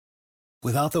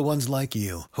Without the ones like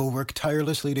you, who work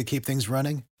tirelessly to keep things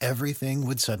running, everything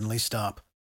would suddenly stop.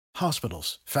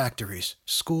 Hospitals, factories,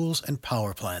 schools, and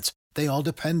power plants, they all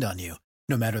depend on you.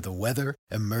 No matter the weather,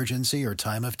 emergency, or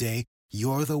time of day,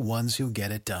 you're the ones who get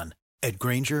it done. At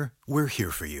Grainger, we're here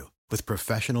for you with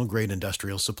professional-grade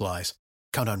industrial supplies.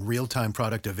 Count on real-time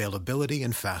product availability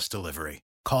and fast delivery.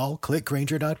 Call, click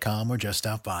Grainger.com, or just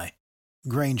stop by.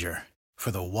 Grainger, for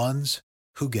the ones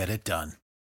who get it done.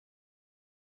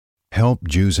 Help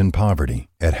Jews in Poverty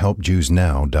at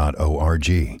helpjewsnow.org.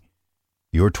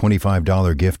 Your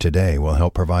 $25 gift today will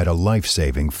help provide a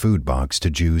life-saving food box to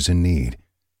Jews in need.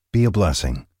 Be a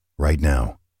blessing right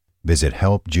now. Visit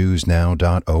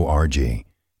helpjewsnow.org.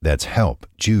 That's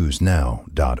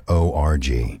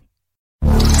helpjewsnow.org.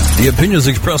 The opinions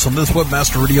expressed on this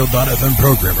WebmasterRadio.fm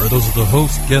program are those of the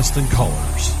host, guests, and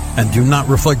callers, and do not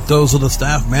reflect those of the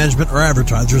staff, management, or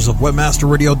advertisers of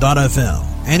WebmasterRadio.fm.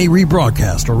 Any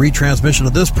rebroadcast or retransmission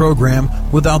of this program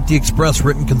without the express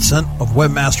written consent of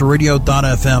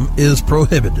WebmasterRadio.fm is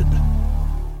prohibited.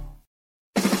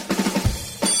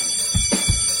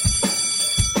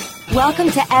 Welcome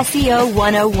to SEO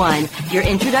 101, your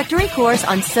introductory course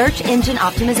on search engine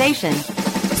optimization.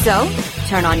 So,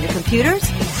 turn on your computers,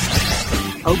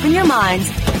 open your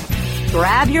minds,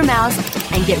 grab your mouse,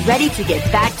 and get ready to get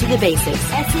back to the basics.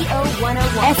 SEO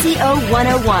 101. SEO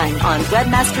 101 on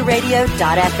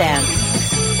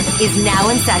webmasterradio.fm is now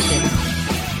in session.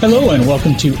 Hello and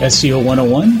welcome to SEO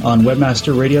 101 on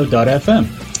webmasterradio.fm.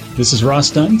 This is Ross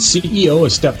Dunn, CEO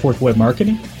of Stepforth Web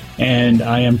Marketing, and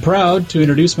I am proud to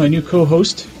introduce my new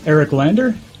co-host, Eric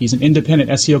Lander. He's an independent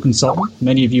SEO consultant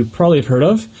many of you probably have heard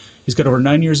of. He's got over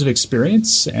 9 years of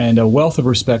experience and a wealth of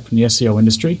respect from the SEO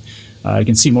industry. You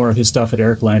can see more of his stuff at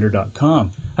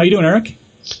ericlander.com. How you doing, Eric?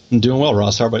 I'm doing well,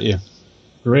 Ross. How about you?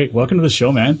 Great. Welcome to the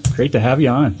show, man. Great to have you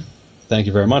on. Thank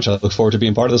you very much. I look forward to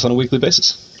being part of this on a weekly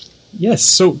basis. Yes.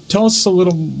 So tell us a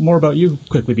little more about you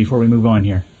quickly before we move on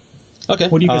here. Okay.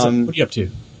 What are you up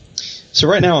to? So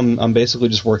right now I'm basically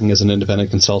just working as an independent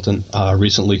consultant.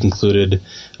 Recently concluded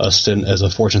a stint as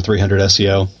a Fortune 300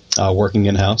 SEO, working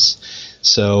in-house.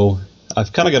 So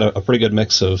I've kind of got a pretty good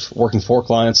mix of working for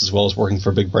clients as well as working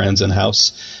for big brands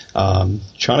in-house. Trying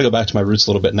to go back to my roots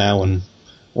a little bit now and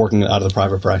working out of the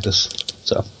private practice.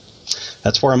 So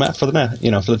that's where I'm at for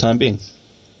the time being.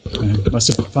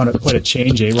 Must have found it quite a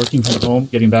change, working from home,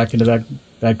 getting back into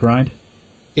that grind?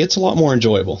 It's a lot more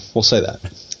enjoyable. We'll say that.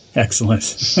 Excellent.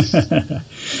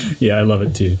 Yeah, I love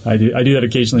it too. I do that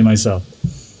occasionally myself.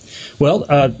 Well,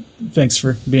 thanks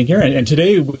for being here. And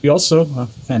today we also,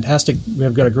 fantastic, we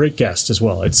have got a great guest as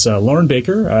well. It's Lauren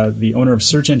Baker, the owner of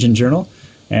Search Engine Journal.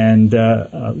 And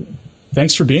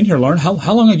thanks for being here, Lauren.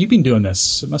 How long have you been doing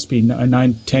this? It must be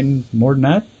 9, 10, more than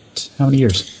that? How many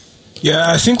years?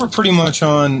 Yeah, I think we're pretty much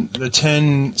on the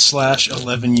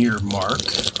 10/11 year mark,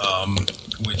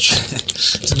 which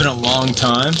it's been a long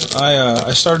time.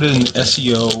 I started in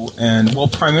SEO and,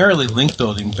 primarily link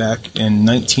building back in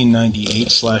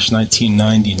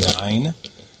 1998/1999.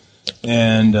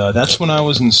 And that's when I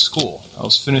was in school. I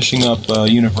was finishing up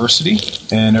university,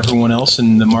 and everyone else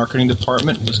in the marketing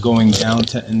department was going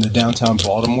in the downtown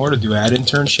Baltimore to do ad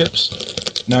internships.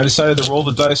 And I decided to roll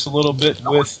the dice a little bit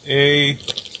with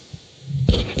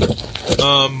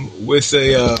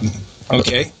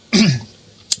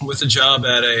a job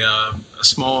at a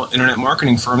small internet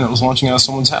marketing firm that was launching out of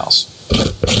someone's house.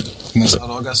 And that's how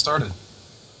it all got started.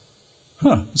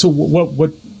 Huh. So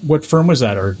what firm was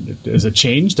that, or has it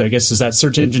changed? I guess, is that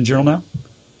Search Engine Journal now?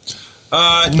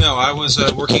 No, I was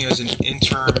working as an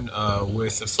intern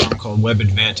with a firm called Web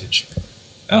Advantage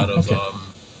out of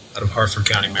Hartford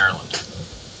County, Maryland.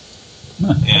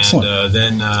 And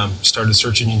then started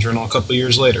Search Engine Journal a couple of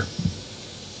years later.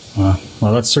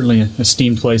 Well, that's certainly an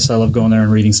esteemed place. I love going there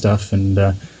and reading stuff. And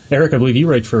Eric, I believe you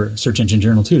write for Search Engine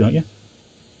Journal too, don't you?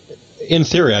 In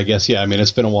theory, I guess, yeah. I mean,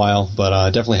 it's been a while, but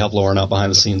I definitely helped Lauren out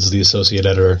behind the scenes as the associate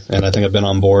editor. And I think I've been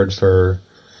on board for,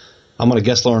 I'm going to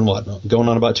guess, Lauren, going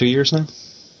on about 2 years now?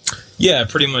 Yeah,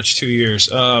 pretty much 2 years.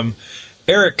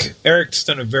 Eric's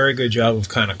done a very good job of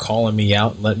kind of calling me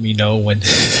out and letting me know when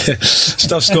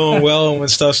stuff's going well and when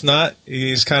stuff's not.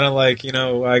 He's kind of like,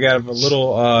 I got a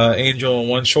little angel on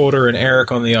one shoulder and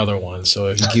Eric on the other one,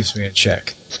 so he keeps me in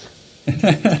check.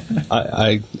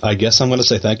 I guess I'm going to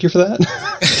say thank you for that.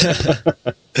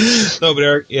 No, but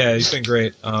Eric, yeah, he's been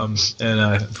great, and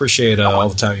I appreciate all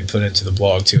the time you put into the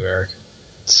blog too, Eric.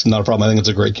 It's not a problem. I think it's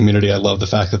a great community. I love the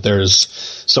fact that there's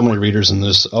so many readers, and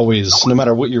there's always, no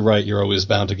matter what you write, you're always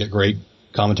bound to get great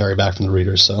commentary back from the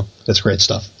readers. So it's great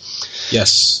stuff.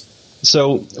 Yes.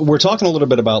 So we're talking a little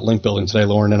bit about link building today,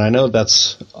 Lauren, and I know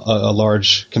that's a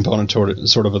large component toward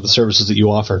sort of the services that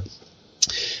you offer.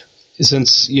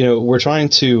 Since, we're trying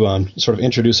to sort of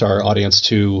introduce our audience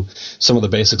to some of the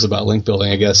basics about link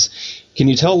building, I guess, can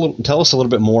you tell us a little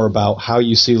bit more about how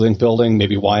you see link building,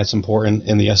 maybe why it's important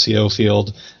in the SEO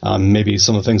field, maybe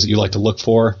some of the things that you like to look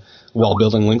for while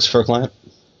building links for a client?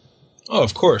 Oh,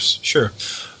 of course. Sure.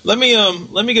 Let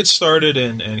me get started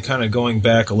and kind of going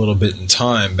back a little bit in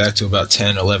time, back to about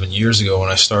 10, 11 years ago when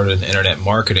I started in internet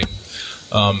marketing.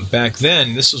 Back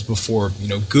then, this was before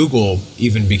Google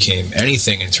even became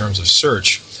anything in terms of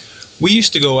search. We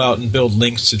used to go out and build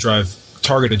links to drive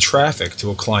targeted traffic to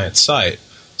a client site.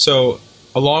 So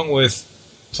along with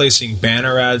placing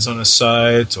banner ads on a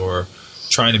site or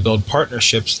trying to build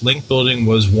partnerships, link building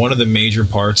was one of the major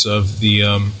parts of the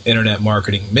internet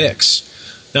marketing mix.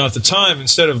 Now, at the time,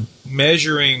 instead of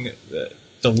measuring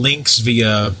the links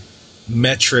via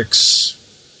metrics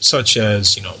such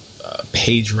as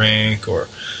page rank or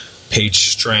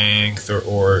page strength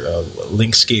or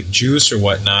Linkscape juice or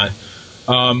whatnot,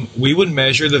 we would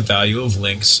measure the value of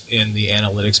links in the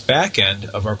analytics backend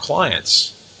of our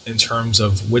clients in terms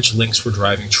of which links were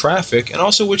driving traffic and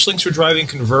also which links were driving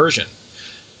conversion.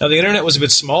 Now, the internet was a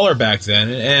bit smaller back then,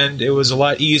 and it was a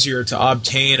lot easier to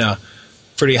obtain a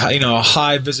pretty high, a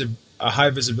high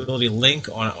visibility link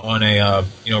on a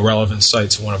relevant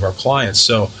site to one of our clients.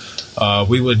 So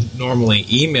we would normally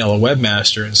email a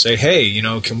webmaster and say, hey,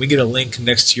 can we get a link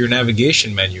next to your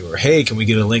navigation menu? Or, hey, can we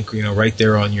get a link, right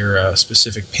there on your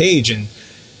specific page? And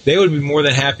they would be more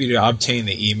than happy to obtain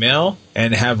the email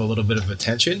and have a little bit of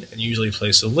attention and usually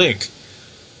place a link.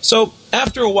 So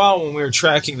after a while, when we were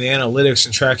tracking the analytics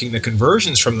and tracking the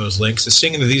conversions from those links and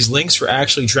seeing that these links were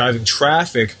actually driving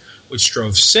traffic, which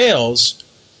drove sales,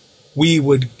 we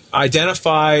would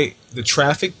identify the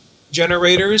traffic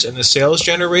generators and the sales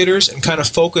generators and kind of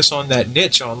focus on that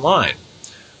niche online.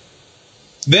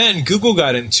 Then Google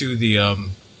got into the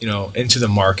into the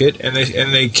market, and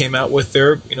they came out with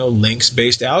their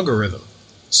links-based algorithm.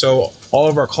 So all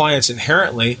of our clients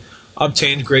inherently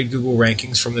obtained great Google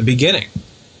rankings from the beginning.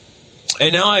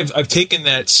 And now I've taken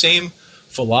that same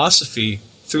philosophy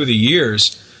through the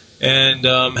years and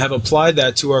have applied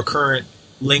that to our current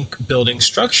link building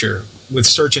structure with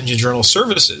search engine journal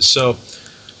services. So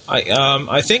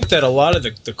I think that a lot of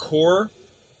the core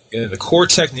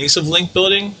techniques of link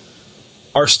building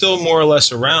are still more or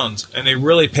less around, and they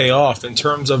really pay off in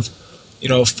terms of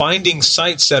finding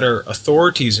sites that are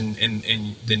authorities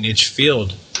in the niche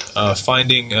field,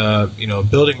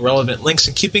 building relevant links,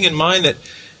 and keeping in mind that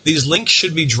these links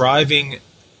should be driving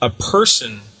a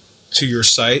person to your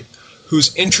site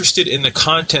who's interested in the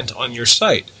content on your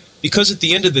site. Because at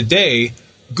the end of the day,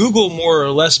 Google more or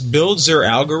less builds their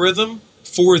algorithm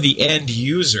for the end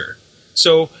user.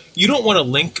 So you don't want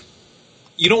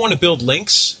to build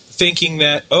links thinking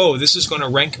that, this is going to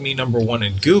rank me number one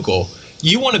in Google.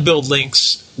 You want to build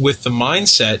links with the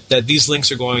mindset that these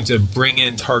links are going to bring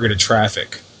in targeted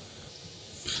traffic.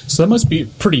 So that must be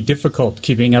pretty difficult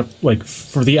keeping up, like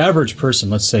for the average person,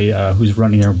 let's say, who's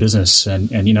running their business.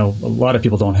 And a lot of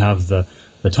people don't have the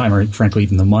time or, frankly,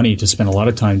 even the money to spend a lot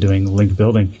of time doing link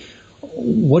building.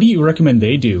 What do you recommend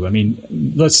they do? I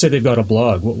mean, let's say they've got a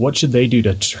blog. What should they do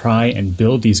to try and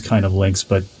build these kind of links,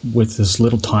 but with as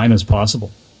little time as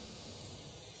possible?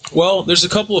 Well, there's a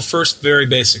couple of first very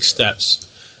basic steps.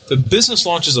 If a business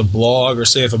launches a blog, or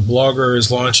say if a blogger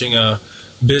is launching a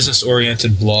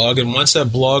business-oriented blog, and once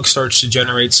that blog starts to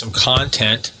generate some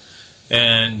content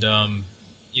and, to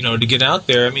get out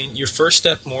there, I mean, your first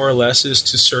step more or less is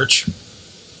to search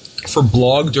for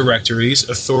blog directories,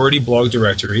 authority blog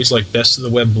directories, like Best of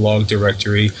the Web blog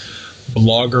directory.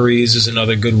 Bloggeries is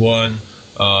another good one.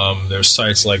 There's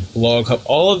sites like BlogHub.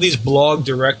 All of these blog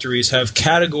directories have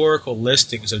categorical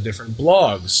listings of different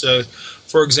blogs. So,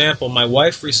 for example, my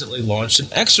wife recently launched an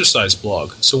exercise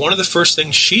blog. So one of the first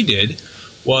things she did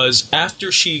was,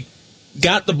 after she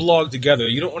got the blog together,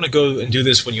 you don't want to go and do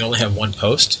this when you only have one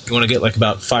post. You want to get like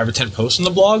about 5 or 10 posts on the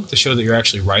blog to show that you're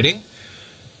actually writing.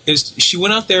 Is she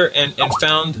went out there and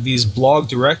found these blog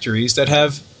directories that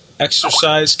have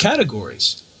exercise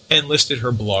categories and listed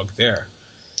her blog there.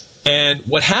 And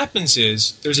what happens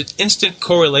is there's an instant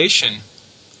correlation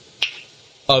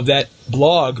of that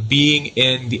blog being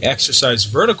in the exercise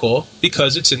vertical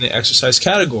because it's in the exercise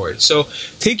category. So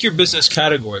take your business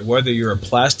category, whether you're a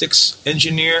plastics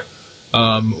engineer,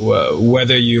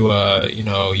 whether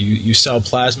you sell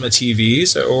plasma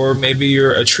TVs, or maybe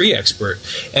you're a tree expert,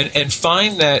 and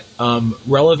find that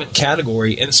relevant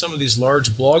category in some of these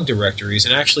large blog directories.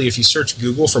 And actually, if you search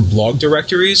Google for blog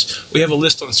directories, we have a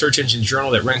list on Search Engine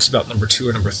Journal that ranks about number 2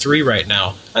 or number 3 right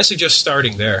now. I suggest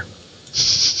starting there.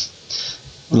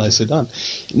 Nicely done.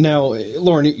 Now,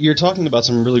 Lauren, you're talking about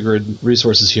some really great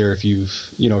resources here. If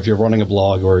you're running a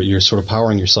blog or you're sort of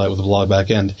powering your site with a blog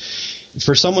backend,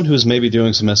 for someone who's maybe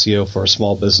doing some SEO for a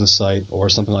small business site or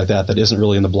something like that isn't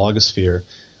really in the blogosphere,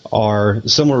 are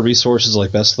similar resources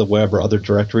like Best of the Web or other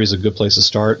directories a good place to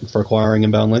start for acquiring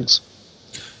inbound links?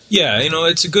 Yeah,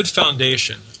 it's a good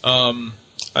foundation. I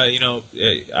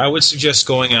would suggest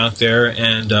going out there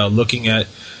and looking at,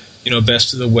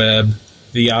 Best of the Web,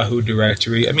 the Yahoo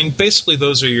directory. I mean, basically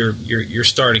those are your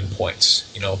starting points,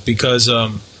 because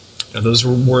those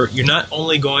were you're not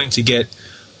only going to get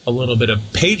a little bit of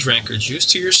PageRanker juice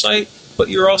to your site, but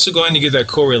you're also going to get that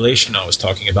correlation I was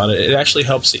talking about. It actually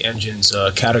helps the engines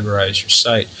categorize your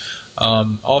site.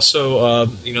 Also,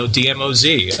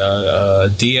 DMOZ,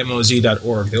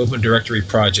 DMOZ.org, the Open Directory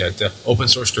Project, the open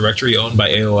source directory owned by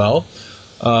AOL.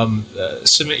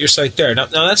 Submit your site there. Now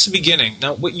that's the beginning.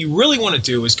 Now, what you really want to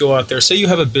do is go out there. Say you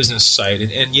have a business site,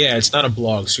 and yeah, it's not a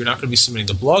blog, so you're not going to be submitting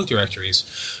to blog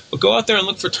directories. But go out there and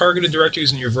look for targeted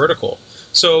directories in your vertical.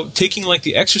 So, taking like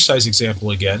the exercise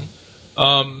example again,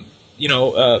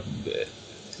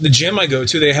 the gym I go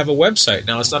to, they have a website.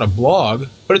 Now, it's not a blog,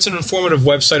 but it's an informative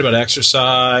website about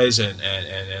exercise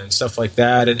and stuff like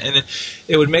that. And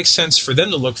it would make sense for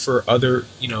them to look for other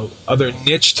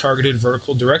niche targeted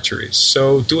vertical directories.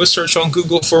 So do a search on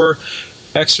Google for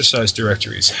exercise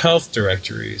directories, health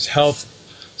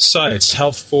sites,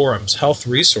 health forums, health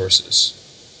resources.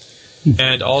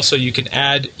 And also you can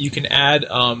add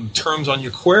terms on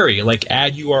your query like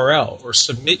add URL or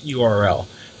submit URL,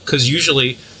 because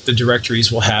usually the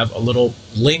directories will have a little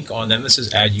link on them that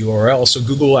says add URL. So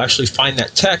Google will actually find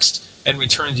that text and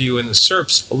return to you in the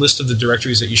SERPs a list of the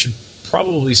directories that you should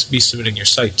probably be submitting your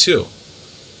site to.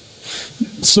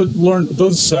 So, Lauren,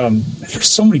 there's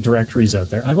so many directories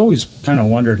out there. I've always kind of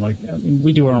wondered,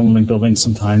 we do our own link building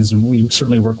sometimes, and we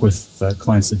certainly work with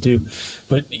clients that do.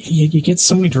 But you get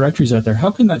so many directories out there.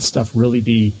 How can that stuff really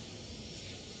be?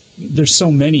 There's so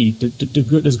many.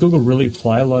 Does Google really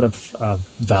apply a lot of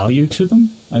value to them?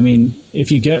 I mean,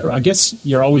 I guess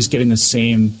you're always getting the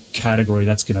same category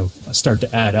that's going to start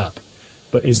to add up.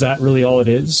 But is that really all it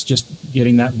is? Just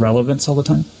getting that relevance all the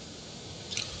time?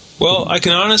 Well, I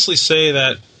can honestly say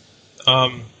that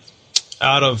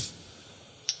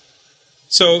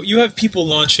so you have people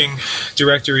launching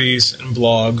directories and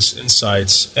blogs and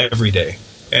sites every day.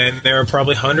 And there are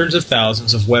probably hundreds of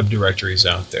thousands of web directories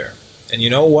out there. And you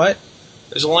know what?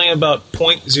 There's only about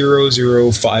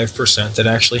 0.005% that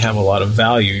actually have a lot of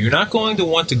value. You're not going to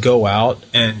want to go out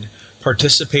and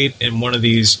participate in one of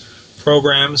these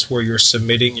programs where you're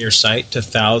submitting your site to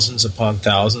thousands upon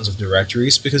thousands of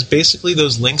directories, because basically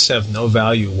those links have no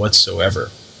value whatsoever.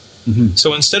 Mm-hmm.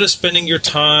 So instead of spending your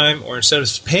time or instead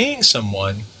of paying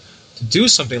someone to do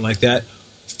something like that,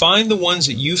 find the ones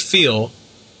that you feel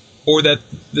or that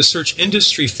the search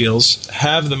industry feels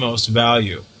have the most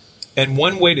value. And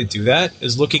one way to do that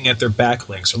is looking at their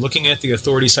backlinks or looking at the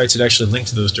authority sites that actually link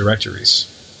to those directories.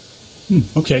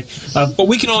 Okay. But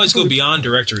we can always go beyond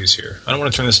directories here. I don't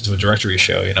want to turn this into a directory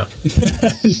show, No,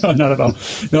 not at all.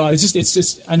 No, it's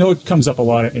just. I know it comes up a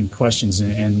lot in questions,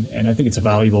 and I think it's a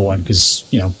valuable one because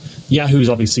Yahoo is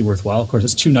obviously worthwhile. Of course,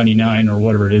 it's $2.99 or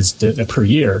whatever it is per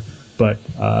year. But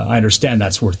I understand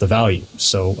that's worth the value,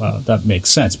 so that makes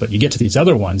sense. But you get to these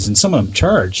other ones, and some of them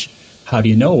charge. How do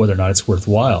you know whether or not it's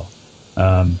worthwhile?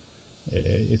 I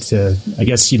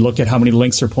guess you look at how many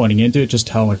links are pointing into it, just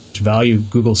how much value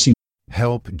Google seems.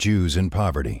 Help Jews in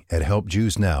Poverty at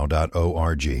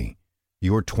helpjewsnow.org.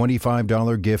 Your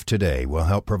 $25 gift today will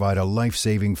help provide a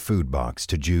life-saving food box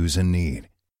to Jews in need.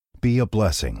 Be a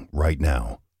blessing right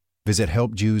now. Visit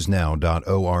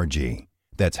helpjewsnow.org.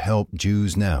 That's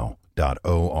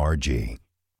helpjewsnow.org.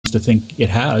 To think it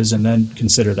has, and then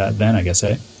consider that then, I guess,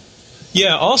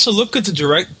 Yeah, also look at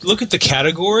the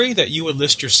category that you would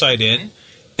list your site in,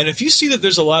 and if you see that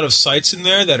there's a lot of sites in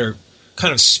there that are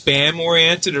kind of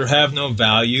spam-oriented or have no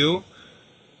value,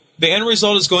 the end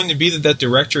result is going to be that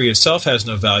directory itself has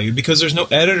no value because there's no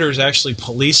editors actually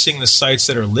policing the sites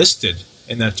that are listed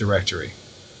in that directory.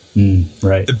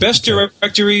 Right. The best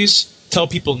directories tell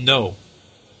people no,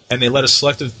 and they let a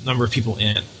selective number of people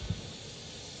in.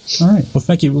 All right. Well,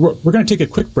 thank you. We're going to take a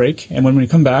quick break, and when we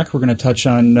come back, we're going to touch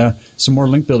on some more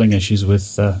link building issues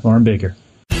with Lauren Baker.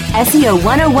 SEO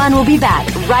 101 will be back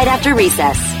right after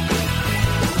recess.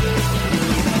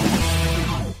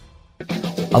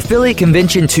 Affiliate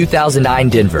Convention 2009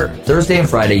 Denver, Thursday and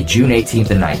Friday, June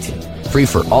 18th and 19th. Free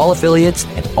for all affiliates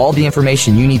and all the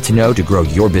information you need to know to grow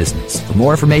your business. For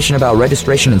more information about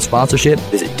registration and sponsorship,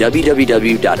 visit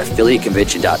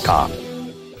www.affiliateconvention.com.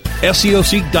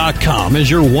 SEOseek.com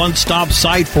is your one-stop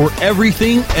site for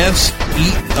everything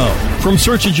SEO. From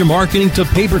search engine marketing to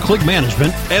pay-per-click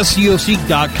management,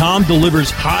 SEOseek.com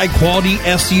delivers high-quality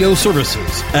SEO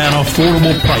services at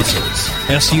affordable prices.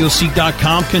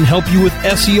 SEOseek.com can help you with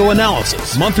SEO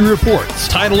analysis, monthly reports,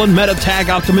 title and meta tag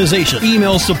optimization,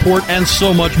 email support, and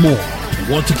so much more.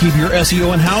 Want to keep your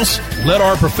SEO in-house? Let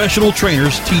our professional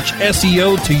trainers teach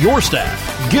SEO to your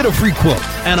staff. Get a free quote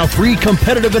and a free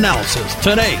competitive analysis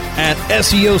today at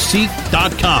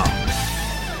SEOseek.com.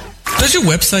 Does your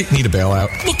website need a bailout?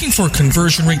 Looking for a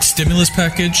conversion rate stimulus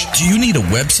package? Do you need a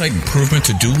website improvement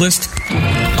to-do list?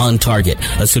 On Target,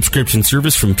 a subscription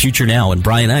service from Future Now and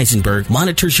Brian Eisenberg,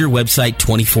 monitors your website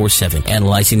 24/7,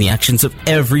 analyzing the actions of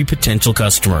every potential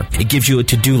customer. It gives you a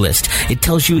to-do list. It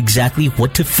tells you exactly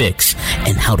what to fix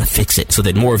and how to fix it so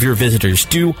that more of your visitors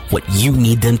do what you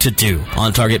need them to do.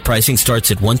 On Target pricing starts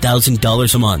at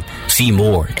 $1,000 a month. See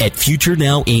more at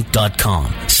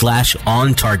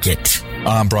futurenowinc.com/OnTarget.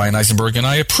 I'm Brian Eisenberg, and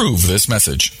I approve this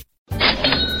message.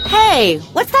 Hey,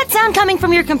 what's that sound coming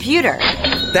from your computer?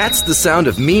 That's the sound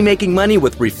of me making money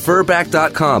with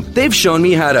Referback.com. They've shown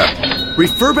me how to...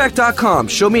 Referback.com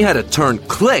showed me how to turn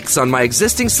clicks on my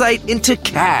existing site into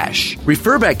cash.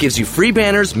 Referback gives you free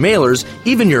banners, mailers,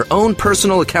 even your own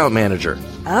personal account manager.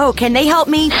 Oh, can they help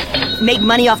me make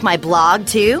money off my blog,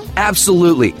 too?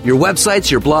 Absolutely. Your websites,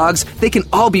 your blogs, they can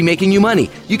all be making you money.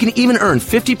 You can even earn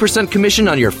 50% commission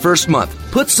on your first month.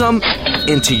 Put some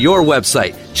into your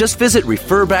website. Just visit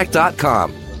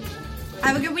Referback.com.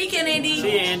 Have a good weekend, Andy.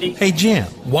 See you, Andy. Hey, Jan,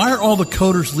 why are all the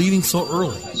coders leaving so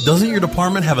early? Doesn't your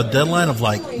department have a deadline of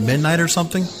like midnight or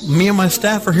something? Me and my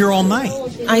staff are here all night.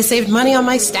 I saved money on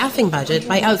my staffing budget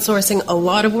by outsourcing a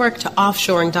lot of work to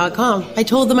offshoring.com. I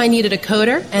told them I needed a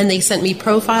coder, and they sent me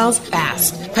profiles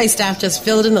fast. My staff just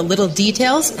filled in the little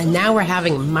details, and now we're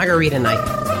having margarita night.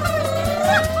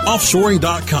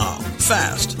 Offshoring.com.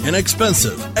 Fast,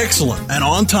 inexpensive, excellent, and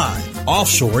on time.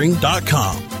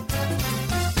 Offshoring.com.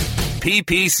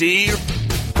 PPC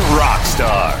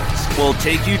Rockstars will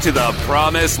take you to the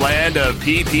promised land of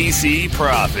PPC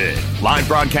profit. Live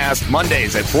broadcast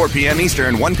Mondays at 4 p.m.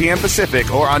 Eastern, 1 p.m.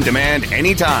 Pacific, or on demand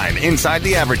anytime inside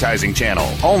the advertising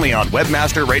channel. Only on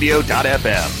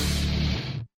webmasterradio.fm.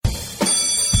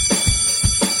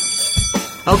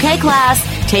 Okay,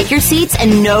 class, take your seats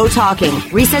and no talking.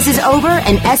 Recess is over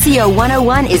and SEO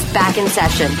 101 is back in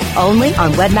session. Only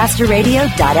on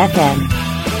webmasterradio.fm.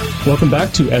 Welcome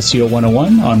back to SEO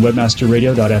 101 on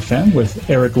webmasterradio.fm with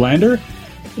Eric Lander,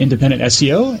 independent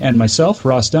SEO, and myself,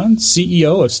 Ross Dunn,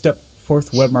 CEO of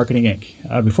Stepforth Web Marketing,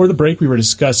 Inc. Before the break, we were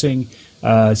discussing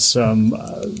some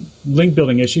link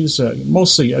building issues,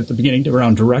 mostly at the beginning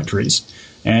around directories.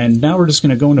 And now we're just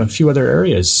going to go into a few other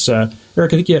areas. Eric, I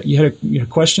think you had a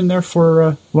question there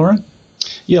for Lauren?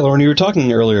 Yeah, Lauren, you were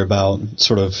talking earlier about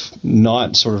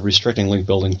not restricting link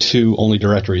building to only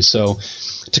directories. So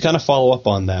to kind of follow up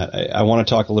on that, I want to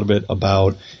talk a little bit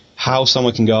about how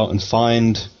someone can go out and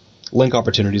find link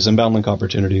opportunities, inbound link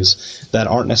opportunities that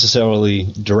aren't necessarily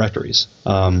directories.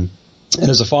 And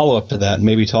as a follow-up to that,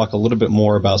 maybe talk a little bit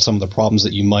more about some of the problems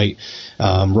that you might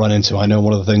run into. I know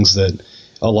one of the things that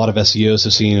a lot of SEOs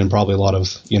have seen, and probably a lot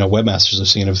of webmasters have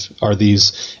seen, are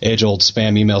these age-old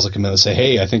spam emails that come in and say,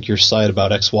 "Hey, I think your site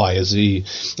about X, Y, Z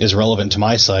is relevant to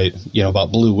my site,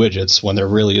 about blue widgets," when there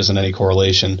really isn't any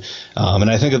correlation. And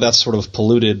I think that's sort of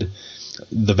polluted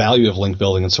the value of link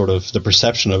building and sort of the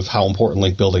perception of how important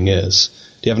link building is.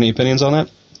 Do you have any opinions on that?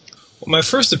 Well, my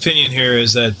first opinion here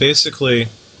is that basically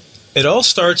it all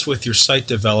starts with your site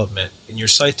development and your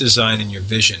site design and your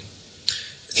vision.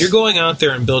 If you're going out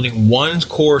there and building one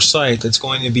core site that's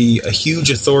going to be a huge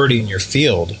authority in your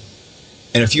field,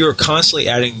 and if you are constantly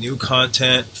adding new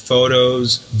content,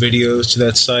 photos, videos to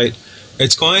that site,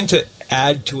 it's going to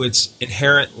add to its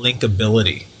inherent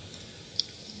linkability.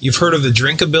 You've heard of the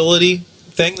drinkability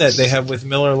thing that they have with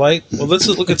Miller Lite? Well, let's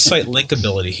look at site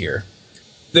linkability here.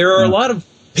 There are a lot of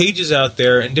pages out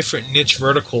there in different niche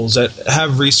verticals that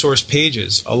have resource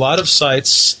pages. A lot of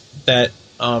sites that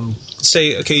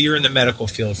say, okay, you're in the medical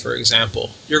field, for example.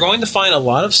 You're going to find a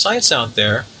lot of sites out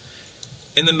there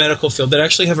in the medical field that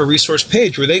actually have a resource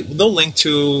page where they'll link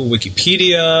to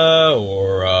Wikipedia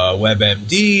or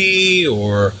WebMD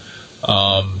or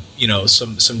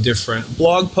some different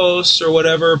blog posts or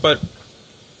whatever. But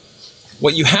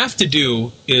what you have to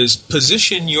do is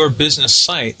position your business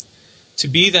site to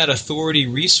be that authority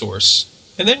resource.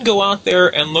 And then go out there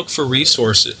and look for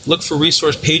resources. Look for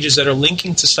resource pages that are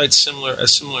linking to sites similar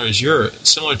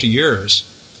to yours.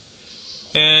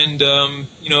 And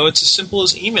it's as simple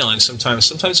as emailing sometimes.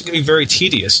 Sometimes it can be very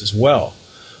tedious as well.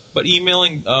 but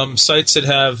emailing sites that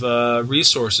have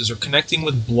resources or connecting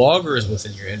with bloggers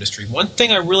within your industry. One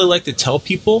thing I really like to tell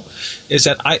people is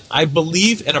that I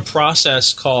believe in a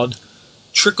process called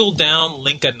trickle-down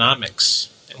linkonomics.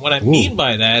 And what I mean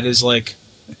by that is like,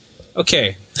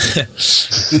 okay,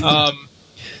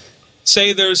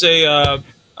 say there's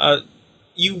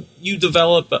you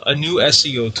develop a new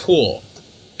SEO tool.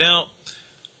 Now,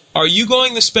 are you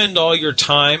going to spend all your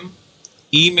time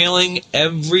emailing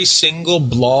every single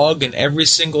blog and every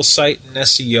single site in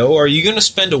SEO, or are you going to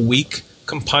spend a week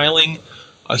compiling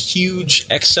a huge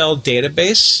Excel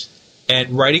database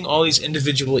and writing all these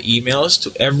individual emails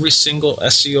to every single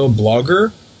SEO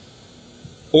blogger?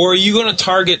 Or are you going to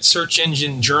target Search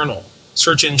Engine Journal,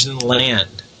 Search Engine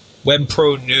Land,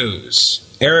 WebPro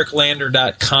News,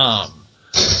 ericlander.com?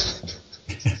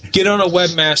 Get on a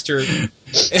Webmaster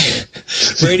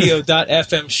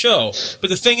Radio.fm show. But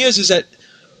the thing is that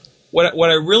what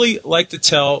I really like to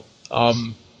tell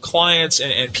clients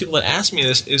and people that ask me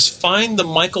this is find the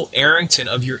Michael Arrington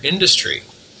of your industry.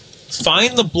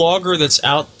 Find the blogger that's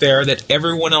out there that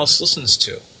everyone else listens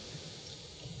to.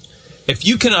 If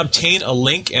you can obtain a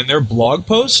link in their blog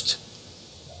post,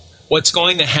 what's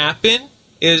going to happen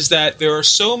is that there are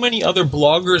so many other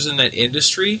bloggers in that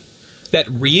industry that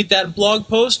read that blog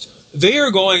post. They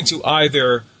are going to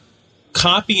either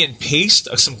copy and paste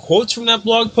some quotes from that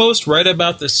blog post, write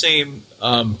about the same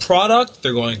product.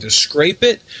 They're going to scrape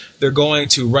it. They're going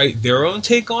to write their own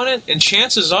take on it. And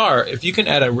chances are, if you can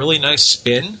add a really nice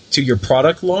spin to your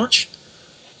product launch,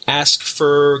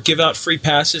 give out free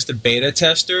passes to beta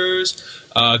testers,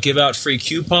 give out free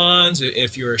coupons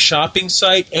if you're a shopping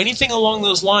site, anything along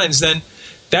those lines, then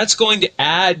that's going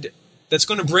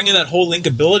to bring in that whole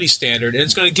linkability standard, and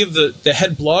it's going to give the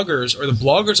head bloggers or the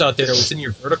bloggers out there within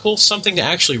your vertical something to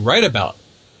actually write about.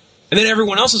 And then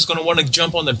everyone else is going to want to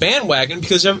jump on the bandwagon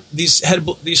because these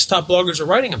top bloggers are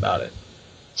writing about it.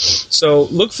 So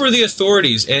look for the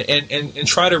authorities and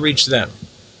try to reach them.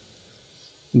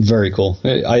 Very cool.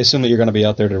 I assume that you're going to be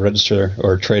out there to register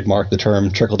or trademark the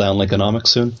term trickle-down linkonomics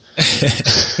soon.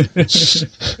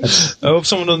 I hope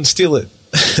someone doesn't steal it.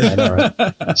 I know,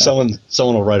 right? Someone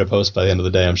will write a post by the end of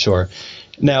the day, I'm sure.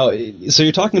 Now, so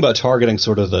you're talking about targeting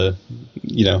sort of the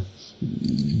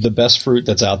best fruit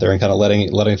that's out there and kind of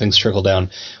letting things trickle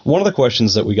down. One of the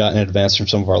questions that we got in advance from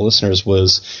some of our listeners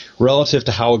was relative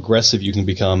to how aggressive you can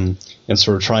become in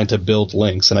sort of trying to build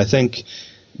links. And I think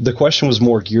the question was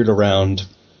more geared around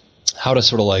how to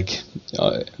sort of like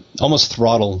almost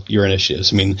throttle your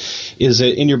initiatives. I mean, is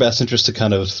it in your best interest to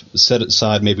kind of set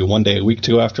aside maybe one day a week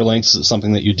to go after links? Is it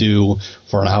something that you do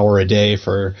for an hour a day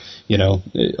for,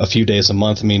 a few days a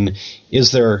month? I mean,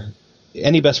 is there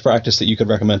any best practice that you could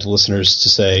recommend to listeners to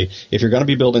say, if you're going to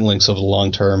be building links over the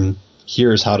long term,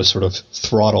 here's how to sort of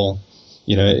throttle,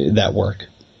 that work?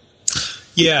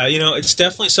 Yeah, it's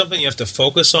definitely something you have to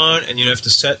focus on, and you have to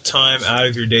set time out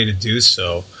of your day to do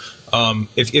so.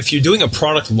 If you're doing a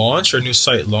product launch or a new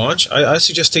site launch, I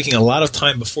suggest taking a lot of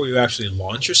time before you actually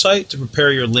launch your site to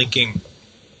prepare your linking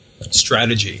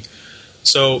strategy.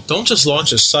 So don't just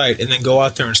launch a site and then go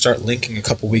out there and start linking a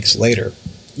couple weeks later.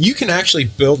 You can actually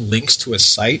build links to a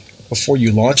site before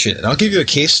you launch it. And I'll give you a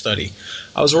case study.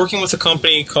 I was working with a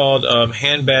company called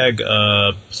Handbag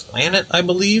Planet, I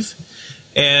believe,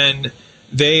 and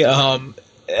they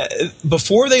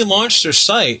before they launched their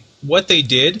site, what they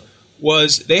did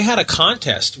was they had a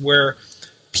contest where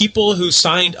people who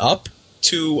signed up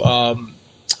to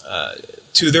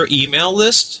their email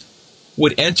list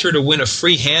would enter to win a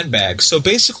free handbag. So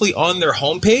basically on their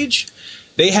homepage,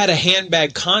 they had a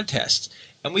handbag contest.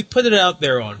 And we put it out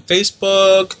there on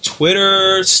Facebook,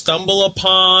 Twitter,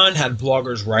 StumbleUpon, had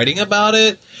bloggers writing about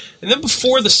it. And then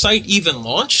before the site even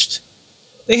launched,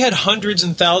 they had hundreds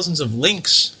and thousands of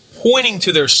links pointing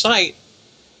to their site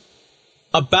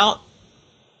about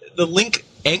the link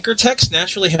anchor text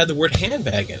naturally had the word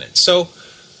handbag in it. So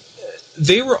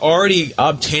they were already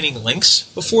obtaining links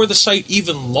before the site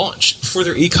even launched, before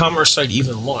their e-commerce site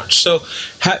even launched. So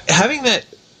having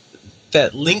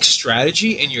that link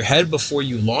strategy in your head before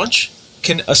you launch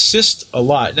can assist a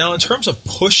lot. Now, in terms of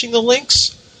pushing the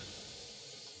links,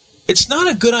 it's not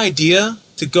a good idea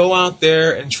to go out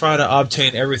there and try to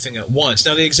obtain everything at once.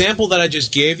 Now, the example that I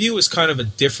just gave you is kind of a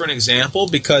different example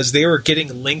because they were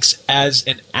getting links as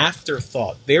an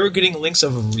afterthought. They were getting links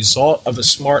of a result of a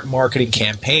smart marketing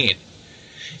campaign.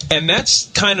 And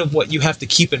that's kind of what you have to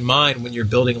keep in mind when you're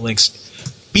building links.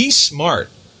 Be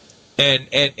smart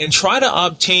and try to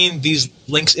obtain these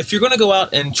links. If you're going to go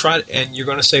out and you're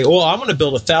going to say, oh, I'm going to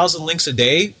build 1,000 links a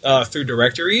day through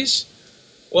directories,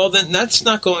 well, then that's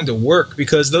not going to work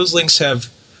because those links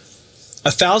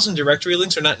 1,000 directory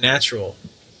links are not natural.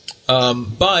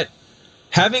 But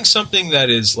having something that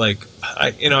is like,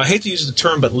 I hate to use the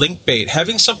term, but link bait,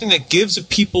 having something that gives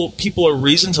people a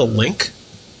reason to link,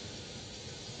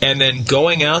 and then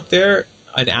going out there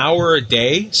an hour a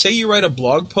day. Say you write a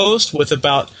blog post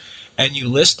and you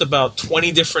list about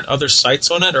 20 different other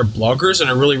sites on it, or bloggers, and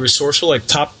are really resourceful, like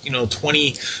top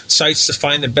 20 sites to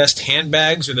find the best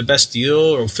handbags or the best deal,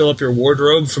 or fill up your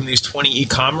wardrobe from these 20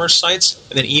 e-commerce sites,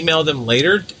 and then email them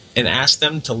later and ask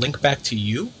them to link back to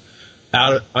you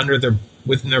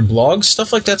within their blogs.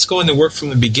 Stuff like that's going to work from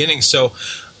the beginning. So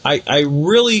I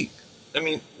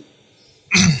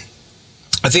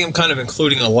think I'm kind of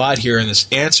including a lot here in this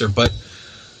answer, but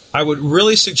I would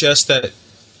really suggest that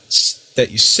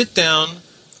you sit down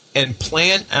and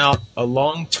plan out a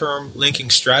long-term linking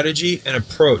strategy and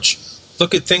approach.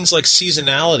 Look at things like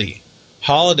seasonality,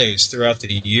 holidays throughout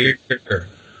the year,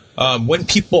 when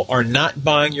people are not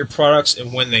buying your products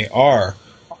and when they are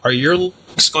your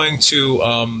links going to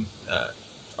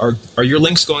are your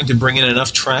links going to bring in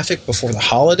enough traffic before the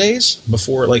holidays,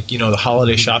 before the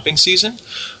holiday shopping season?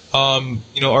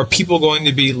 Are people going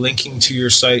to be linking to your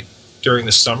site during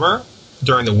the summer,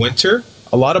 during the winter?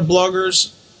 A lot of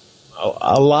bloggers,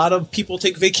 a lot of people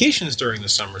take vacations during the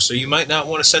summer, so you might not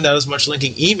want to send out as much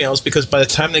linking emails, because by the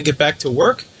time they get back to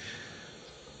work,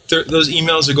 those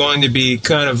emails are going to be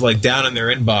kind of like down in their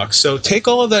inbox. So take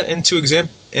all of that into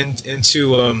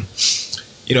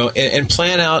and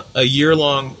plan out a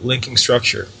year-long linking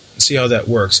structure and see how that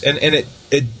works. And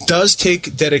it does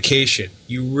take dedication.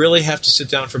 You really have to sit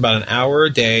down for about an hour a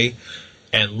day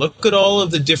and look at all of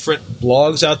the different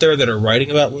blogs out there that are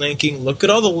writing about linking. Look at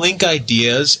all the link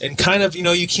ideas, and kind of,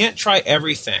 you can't try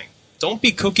everything. Don't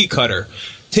be cookie cutter.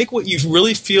 Take what you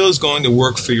really feel is going to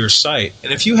work for your site.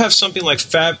 And if you have something like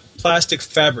plastic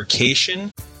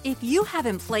fabrication. If you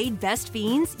haven't played Best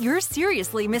Fiends, you're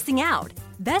seriously missing out.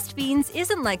 Best Fiends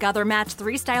isn't like other Match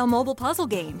 3 style mobile puzzle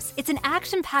games. It's an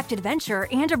action-packed adventure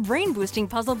and a brain-boosting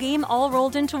puzzle game all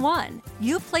rolled into one.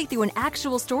 You play through an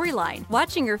actual storyline,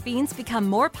 watching your fiends become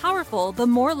more powerful the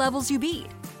more levels you beat.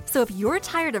 So if you're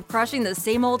tired of crushing the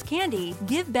same old candy,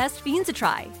 give Best Fiends a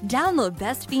try. Download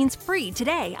Best Fiends free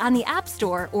today on the App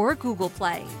Store or Google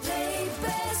Play. Play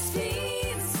Best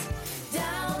Fiends.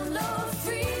 Download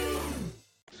free.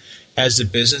 As the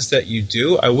business that you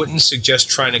do, I wouldn't suggest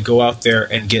trying to go out there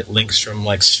and get links from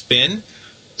like Spin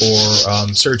or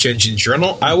Search Engine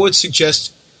Journal. I would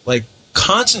suggest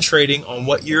concentrating on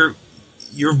what your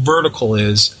vertical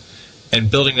is and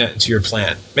building that into your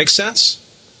plan. Make sense?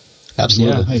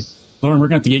 Absolutely. Yeah. Hey, Lauren, we're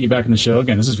going to have to get you back in the show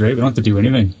again. This is great. We don't have to do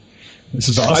anything. This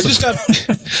is awesome.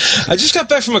 I just got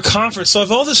back from a conference, so I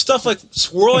have all this stuff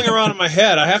swirling around in my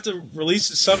head. I have to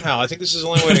release it somehow. I think this is the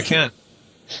only way I can.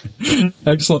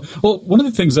 Excellent. Well, one of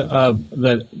the things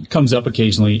that comes up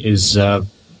occasionally is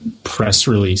press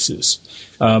releases.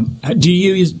 Do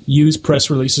you use press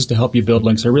releases to help you build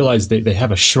links? I realize they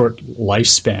have a short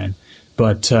lifespan,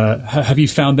 but have you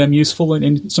found them useful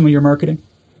in some of your marketing?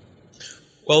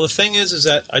 Well, the thing is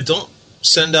that I don't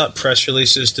send out press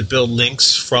releases to build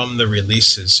links from the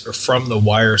releases or from the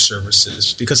wire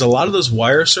services, because a lot of those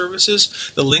wire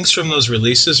services, the links from those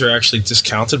releases are actually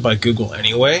discounted by Google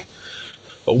anyway.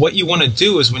 But what you want to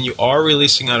do is when you are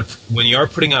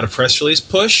putting out a press release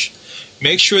push,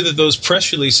 make sure that those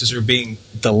press releases are being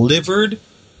delivered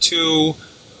to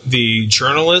the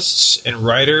journalists and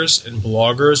writers and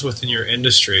bloggers within your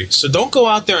industry. So don't go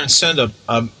out there and send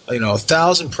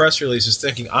 1,000 press releases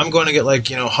thinking I'm going to get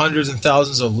hundreds and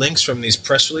thousands of links from these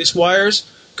press release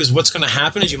wires, because what's going to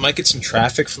happen is you might get some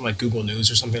traffic from Google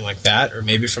News or something like that, or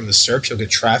maybe from the SERP you'll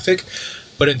get traffic.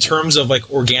 But in terms of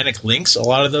organic links, a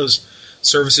lot of those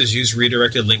services use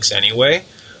redirected links anyway.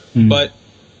 Mm-hmm. But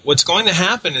what's going to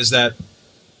happen is that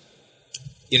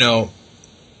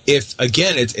if,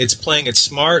 again, it's playing it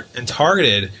smart and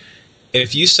targeted,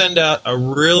 if you send out a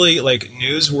really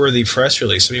newsworthy press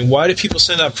release, I mean, why do people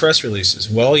send out press releases?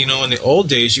 Well, in the old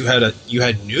days you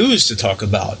had news to talk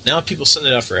about. Now people send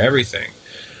it out for everything.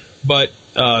 But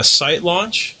site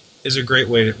launch is a great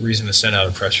reason to send out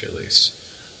a press release.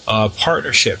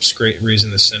 Partnerships, great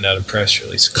reason to send out a press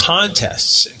release.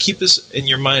 Contests, and keep this in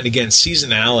your mind again.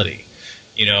 Seasonality.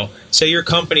 Say your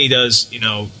company does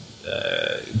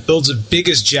builds the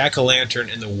biggest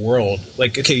jack-o'-lantern in the world.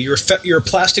 You're a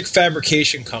plastic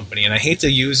fabrication company, and I hate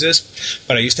to use this,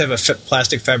 but I used to have a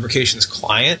plastic fabrications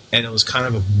client, and it was kind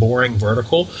of a boring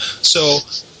vertical. So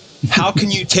how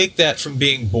can you take that from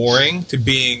being boring to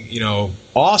being,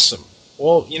 awesome?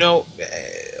 Well,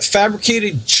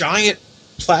 fabricated giant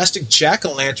plastic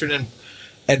jack-o'-lantern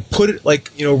and put it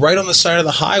right on the side of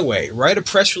the highway. Write a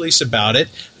press release about it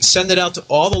and send it out to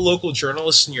all the local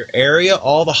journalists in your area,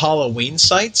 all the Halloween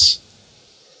sites.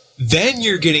 Then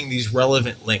you're getting these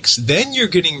relevant links. Then you're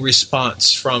getting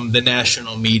response from the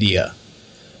national media.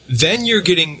 Then you're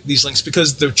getting these links,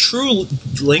 because the true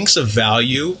links of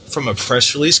value from a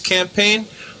press release campaign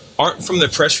aren't from the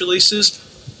press releases,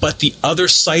 but the other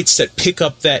sites that pick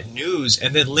up that news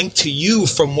and then link to you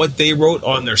from what they wrote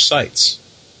on their sites.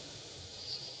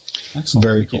 Excellent.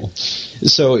 Very cool.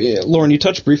 So, Lauren, you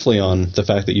touched briefly on the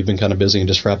fact that you've been kind of busy and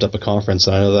just wrapped up a conference,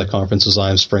 and I know that conference was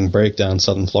IM Spring Break down in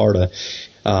Southern Florida.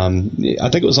 I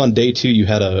think it was on day 2 you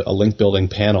had a link building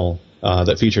panel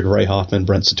that featured Ray Hoffman,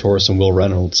 Brent Satoris, and Will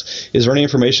Reynolds. Is there any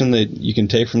information that you can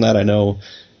take from that? I know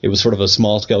it was sort of a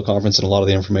small-scale conference, and a lot of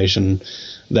the information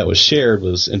that was shared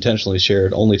was intentionally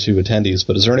shared only to attendees.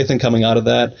 But is there anything coming out of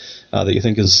that that you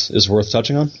think is worth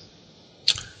touching on?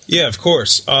 Yeah, of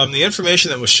course. The information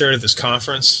that was shared at this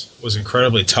conference was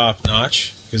incredibly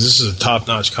top-notch, because this is a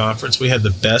top-notch conference. We had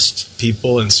the best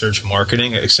people in search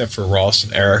marketing, except for Ross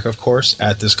and Eric, of course,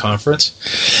 at this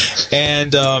conference.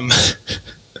 And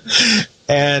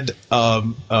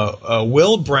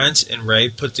Will, Brent, and Ray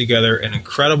put together an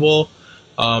incredible,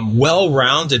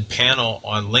 well-rounded panel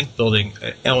on link building.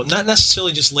 And not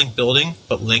necessarily just link building,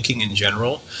 but linking in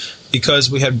general, because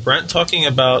we had Brent talking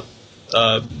about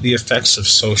the effects of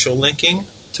social linking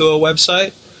to a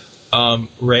website,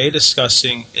 Ray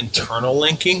discussing internal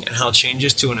linking and how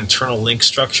changes to an internal link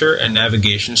structure and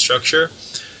navigation structure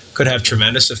could have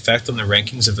tremendous effect on the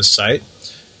rankings of a site.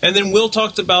 And then Will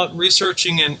talked about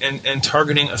researching and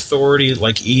targeting authority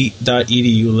like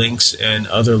e.edu links and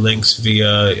other links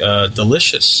via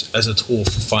Delicious as a tool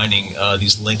for finding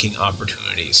these linking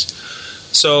opportunities.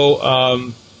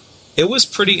 So it was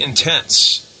pretty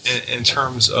intense in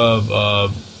terms of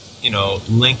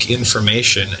link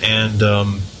information, and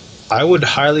I would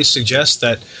highly suggest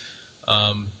that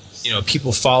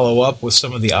people follow up with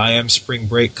some of the IM Spring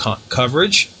Break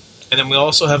coverage. And then we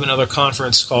also have another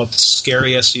conference called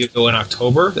Scary SEO in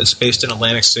October that's based in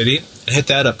Atlantic City. And hit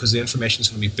that up, because the information is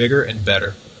going to be bigger and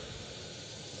better.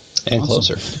 And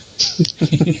Awesome.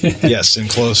 closer. Yes, and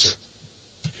closer.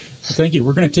 Thank you.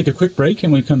 We're going to take a quick break,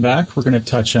 and when we come back, we're going to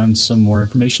touch on some more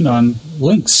information on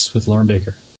links with Lauren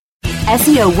Baker.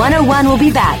 SEO 101 will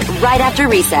be back right after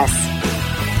recess.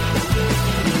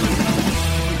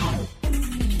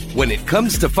 When it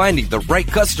comes to finding the right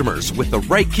customers with the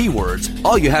right keywords,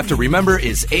 all you have to remember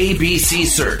is ABC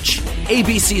Search.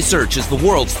 ABC Search is the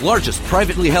world's largest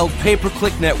privately held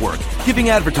pay-per-click network, giving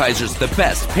advertisers the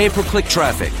best pay-per-click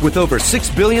traffic with over 6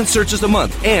 billion searches a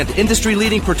month and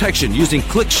industry-leading protection using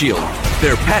ClickShield.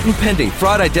 Their patent-pending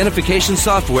fraud identification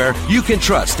software, you can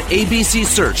trust ABC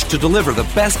Search to deliver the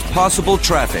best possible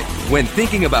traffic. When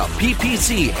thinking about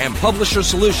PPC and publisher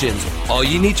solutions, all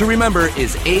you need to remember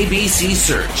is ABC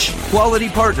Search. Quality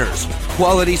partners,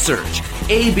 quality search.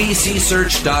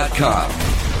 abcsearch.com.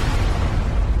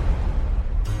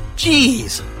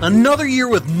 Geez, another year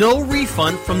with no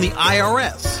refund from the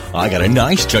IRS. I got a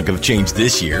nice chunk of change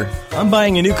this year. I'm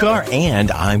buying a new car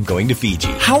and I'm going to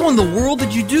Fiji. How in the world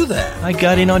did you do that? I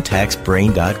got in on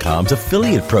TaxBrain.com's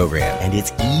affiliate program, and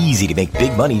it's easy to make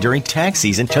big money during tax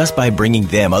season just by bringing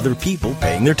them other people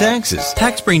paying their taxes.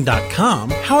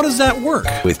 TaxBrain.com? How does that work?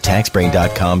 With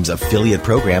TaxBrain.com's affiliate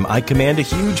program, I command a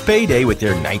huge payday with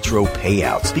their Nitro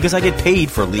payouts because I get paid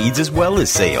for leads as well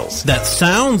as sales. That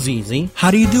sounds easy.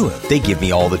 How do you do it? They give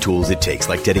me all the tools it takes,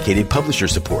 like dedicated publisher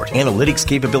support, analytics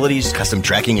capabilities, custom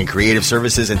tracking and creative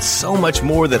services, and so much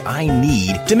more that I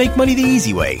need to make money the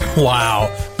easy way.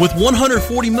 Wow. With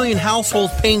 140 million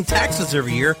households paying taxes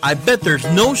every year, I bet there's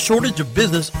no shortage of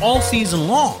business all season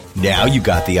long. Now you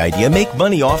got the idea. Make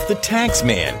money off the tax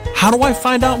man. How do I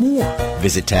find out more?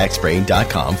 Visit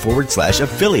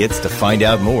TaxBrain.com/affiliates to find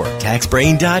out more.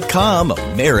 TaxBrain.com,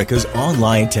 America's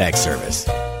online tax service.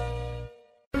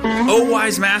 Oh,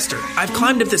 wise master, I've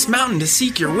climbed up this mountain to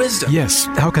seek your wisdom. Yes,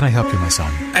 how can I help you, my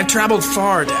son? I've traveled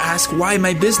far to ask why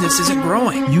my business isn't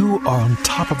growing. You are on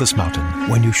top of this mountain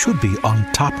when you should be on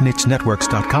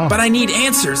TopNicheNetworks.com. But I need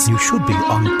answers. You should be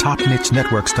on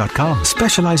TopNicheNetworks.com,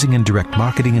 specializing in direct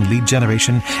marketing and lead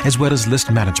generation as well as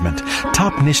list management.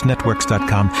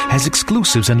 TopNicheNetworks.com has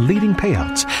exclusives and leading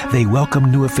payouts. They welcome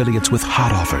new affiliates with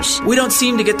hot offers. We don't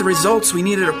seem to get the results we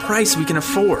need at a price we can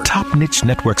afford.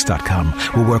 TopNicheNetworks.com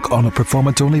will work on a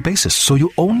performance-only basis, so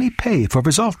you only pay for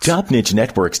results.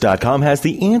 TopNicheNetworks.com has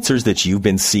the answers that you've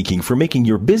been seeking for making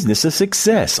your business a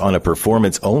success on a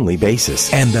performance-only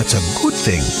basis. And that's a good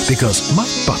thing, because my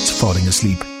butt's falling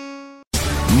asleep.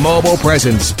 Mobile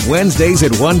Presence, Wednesdays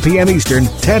at 1 p.m. Eastern,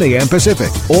 10 a.m. Pacific,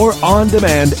 or on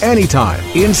demand anytime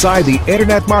inside the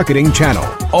Internet Marketing Channel.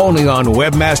 Only on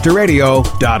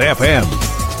WebmasterRadio.fm.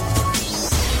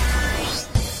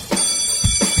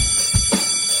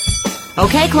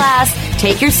 Okay, class,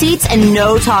 take your seats and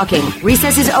no talking.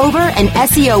 Recess is over and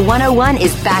SEO 101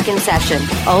 is back in session.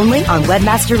 Only on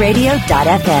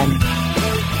WebmasterRadio.fm.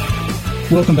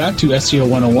 Welcome back to SEO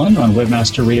 101 on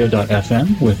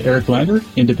WebmasterRadio.fm with Eric Lander,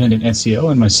 independent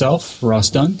SEO, and myself, Ross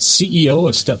Dunn, CEO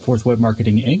of Stepforth Web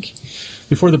Marketing, Inc.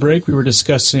 Before the break, we were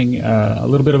discussing a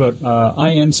little bit about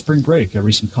IN Spring Break, a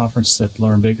recent conference that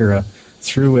Lauren Baker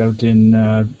threw out in,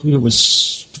 I believe it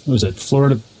was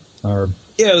Florida?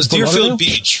 Yeah, it was Deerfield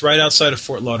Beach, right outside of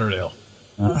Fort Lauderdale.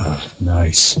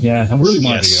 Nice. Yeah, I really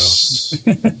wanted to go.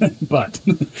 But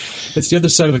it's the other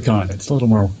side of the continent. It's a little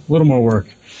more work.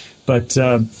 But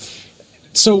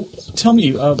so tell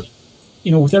me,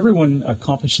 with everyone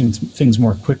accomplishing things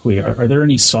more quickly, are there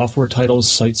any software titles,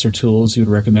 sites, or tools you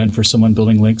would recommend for someone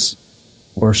building links?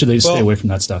 Or should they stay away from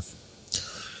that stuff?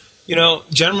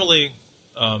 Generally,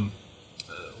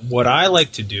 what I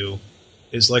like to do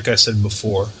is, like I said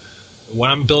before, when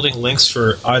I'm building links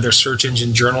for either Search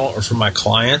Engine Journal or for my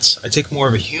clients, I take more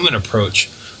of a human approach.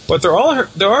 But there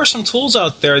are some tools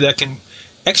out there that can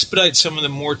expedite some of the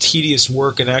more tedious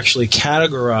work and actually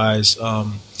categorize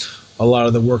a lot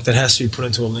of the work that has to be put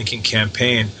into a linking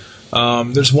campaign.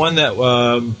 There's one that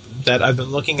I've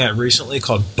been looking at recently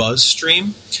called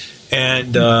BuzzStream,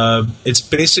 and it's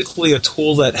basically a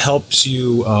tool that helps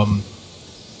you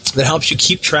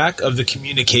keep track of the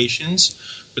communications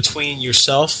between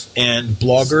yourself and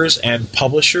bloggers and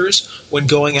publishers when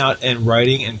going out and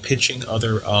writing and pitching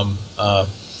other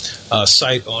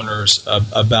site owners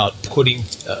about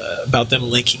them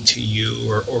linking to you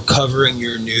or covering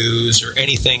your news or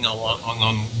anything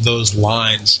along those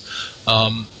lines.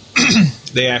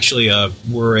 They actually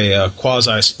were a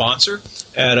quasi-sponsor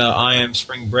at IM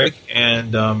Spring Break,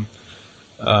 and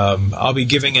I'll be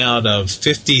giving out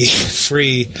 50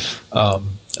 free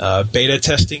beta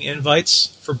testing invites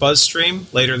for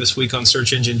BuzzStream later this week on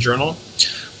Search Engine Journal.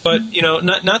 But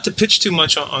not to pitch too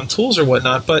much on tools or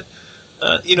whatnot, but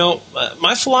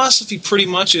my philosophy pretty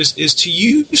much is to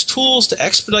use tools to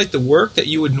expedite the work that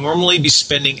you would normally be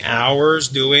spending hours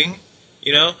doing.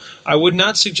 I would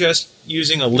not suggest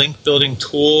using a link building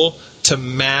tool to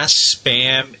mass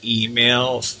spam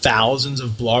email thousands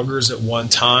of bloggers at one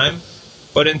time.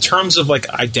 But in terms of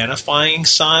identifying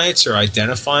sites or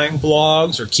identifying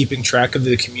blogs or keeping track of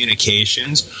the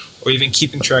communications or even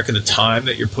keeping track of the time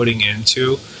that you're putting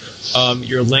into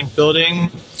your link building,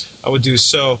 I would do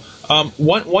so.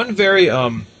 One very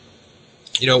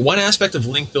one aspect of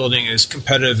link building is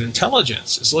competitive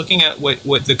intelligence. It's looking at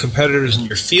what the competitors in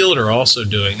your field are also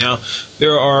doing. Now,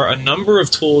 there are a number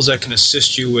of tools that can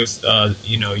assist you with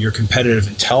your competitive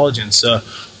intelligence.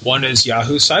 One is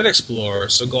Yahoo Site Explorer.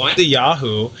 So going to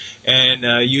Yahoo and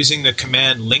using the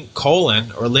command link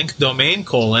colon or link domain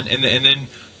colon and then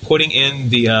putting in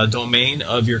the domain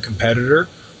of your competitor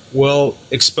will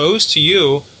expose to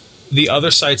you the other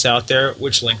sites out there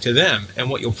which link to them. And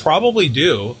what you'll probably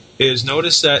do is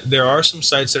notice that there are some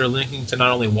sites that are linking to not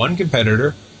only one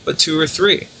competitor, but two or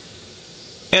three.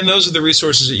 And those are the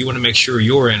resources that you want to make sure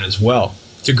you're in as well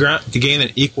to gain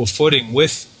an equal footing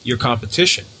with your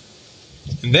competition.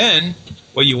 And then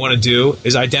what you want to do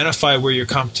is identify where your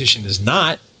competition is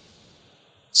not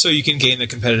so you can gain the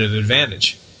competitive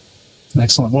advantage.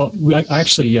 Excellent. Well, I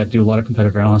actually do a lot of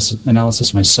competitor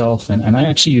analysis myself, and I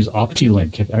actually use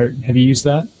OptiLink. Have you used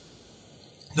that?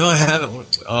 No, I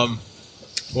haven't.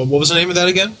 What was the name of that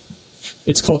again?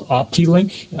 It's called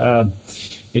OptiLink.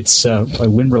 It's by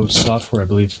Winroad Software, I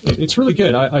believe. It's really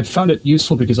good. I found it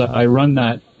useful because I run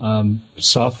that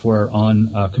software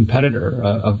on a competitor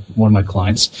of one of my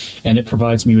clients, and it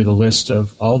provides me with a list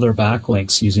of all their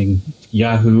backlinks using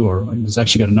Yahoo, or it's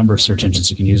actually got a number of search engines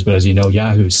you can use, but as you know,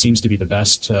 Yahoo seems to be the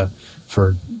best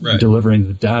for delivering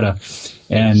the data.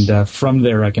 And from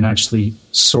there, I can actually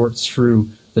sort through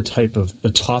the type of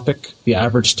the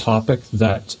average topic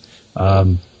that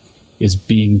is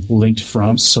being linked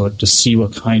from, so to see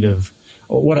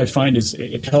what I find is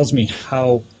it tells me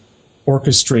how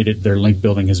orchestrated their link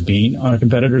building has been on a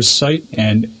competitor's site,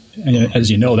 and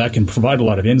as you know, that can provide a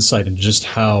lot of insight into just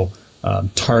how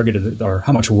targeted or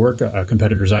how much work a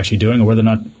competitor is actually doing, or whether or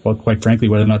not, well, quite frankly,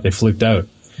 whether or not they fluked out.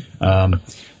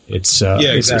 It's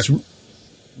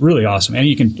really awesome, and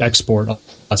you can export all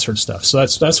that sort of stuff. So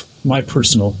that's my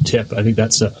personal tip. I think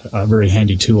that's a very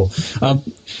handy tool. Now,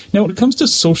 when it comes to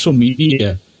social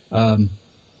media,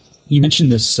 You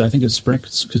mentioned this, I think it's Brent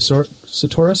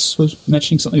Sartoris was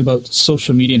mentioning something about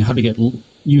social media and how to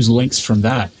use links from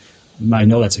that. I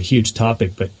know that's a huge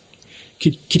topic, but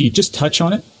could you just touch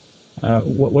on it?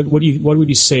 What would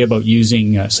you say about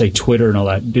using, say, Twitter and all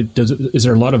that? Is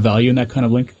there a lot of value in that kind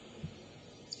of link?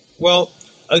 Well,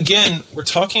 again, we're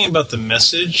talking about the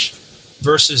message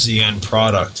versus the end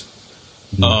product.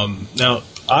 Now,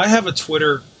 I have a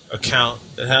Twitter account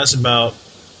that has about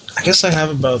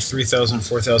 3,000,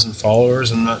 4,000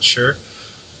 followers. I'm not sure.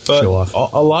 But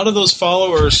a lot of those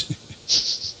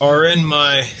followers are in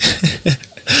my...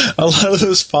 a lot of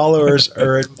those followers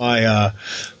are in my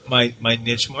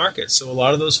niche market. So a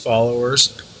lot of those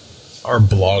followers are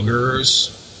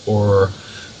bloggers, or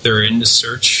they're into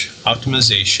search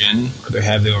optimization, or they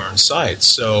have their own sites.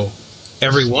 So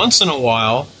every once in a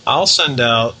while, I'll send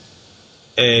out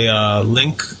a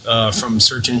link from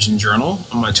Search Engine Journal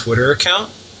on my Twitter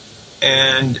account.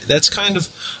 And that's kind of,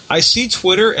 I see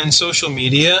Twitter and social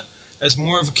media as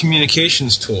more of a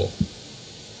communications tool.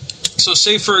 So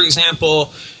say, for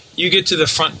example, you get to the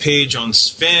front page on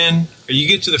Spin, or you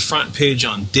get to the front page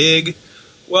on Dig.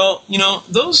 Well,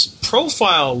 those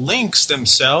profile links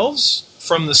themselves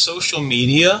from the social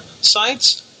media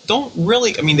sites don't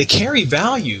really, they carry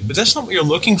value, but that's not what you're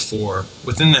looking for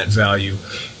within that value.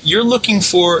 You're looking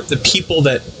for the people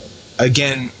that,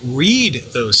 again, read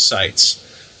those sites,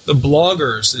 the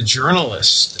bloggers, the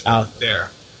journalists out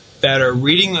there that are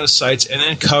reading those sites and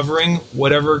then covering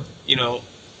whatever,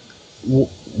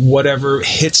 whatever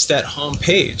hits that home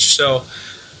page. So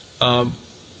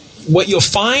what you'll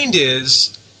find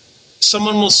is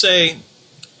someone will say,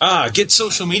 get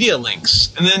social media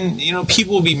links. And then,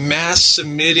 people will be mass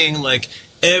submitting like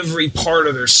every part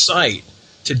of their site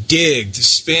to Dig, to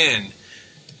Spin.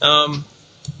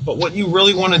 But what you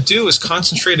really want to do is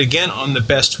concentrate again on the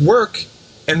best work,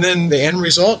 and then the end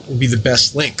result will be the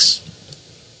best links.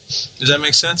 Does that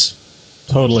make sense?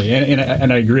 Totally.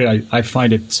 And I agree. I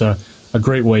find it a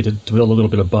great way to build a little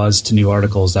bit of buzz to new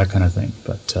articles, that kind of thing.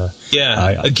 But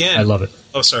I love it.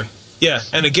 Oh, sorry. Yeah,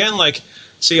 and again,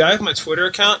 see, I have my Twitter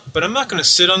account, but I'm not going to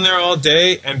sit on there all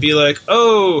day and be like,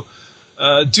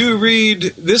 do read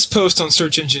this post on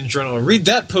Search Engine Journal, read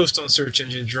that post on Search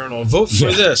Engine Journal, vote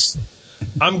for this.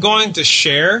 I'm going to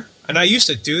share, and I used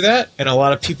to do that, and a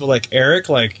lot of people like Eric,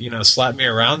 slap me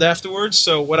around afterwards.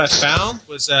 So what I found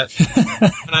was that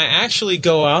when I actually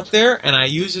go out there and I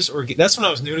use this, that's when I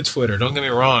was new to Twitter, don't get me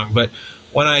wrong, but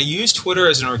when I use Twitter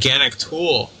as an organic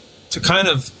tool to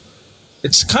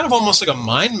it's kind of almost like a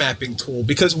mind mapping tool,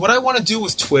 because what I want to do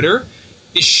with Twitter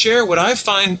is share what I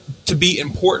find to be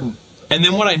important. And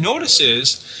then what I notice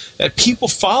is that people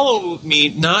follow me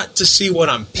not to see what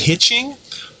I'm pitching,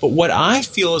 but what I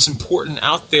feel is important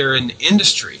out there in the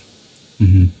industry.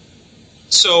 Mm-hmm.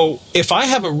 So if I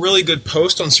have a really good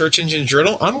post on Search Engine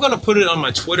Journal, I'm going to put it on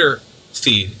my Twitter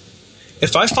feed.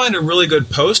 If I find a really good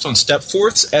post on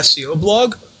Stepforth's SEO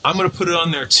blog, I'm going to put it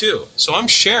on there too. So I'm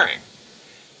sharing.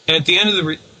 And at the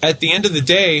end of the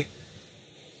day,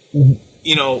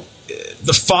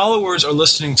 the followers are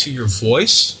listening to your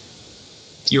voice.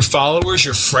 Your followers,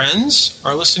 your friends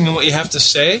are listening to what you have to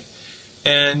say.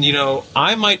 And,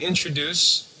 I might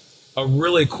introduce a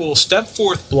really cool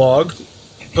Stepforth blog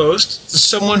post to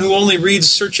someone who only reads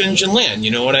Search Engine Land,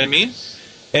 you know what I mean?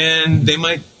 And they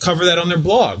might cover that on their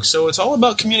blog. So it's all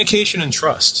about communication and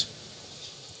trust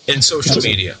in social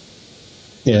media.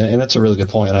 Yeah, and that's a really good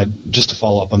point. And just to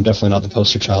follow up, I'm definitely not the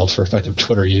poster child for effective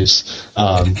Twitter use.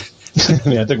 I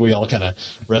think we all kind of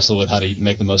wrestle with how to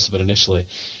make the most of it initially.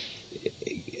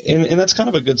 And that's kind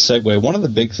of a good segue. One of the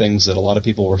big things that a lot of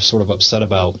people were sort of upset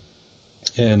about,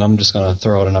 and I'm just going to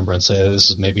throw out a number and say this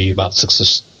is maybe about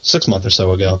six months or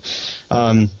so ago,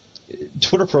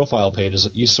 Twitter profile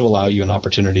pages used to allow you an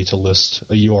opportunity to list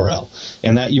a URL.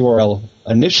 And that URL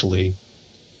initially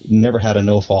never had a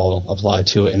no-follow applied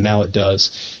to it, and now it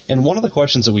does. And one of the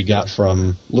questions that we got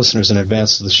from listeners in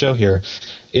advance of the show here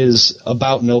is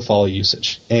about no-follow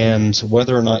usage and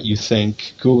whether or not you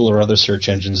think Google or other search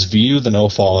engines view the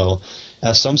no-follow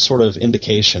as some sort of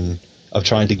indication of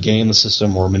trying to game the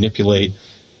system or manipulate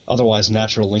otherwise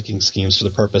natural linking schemes for the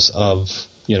purpose of,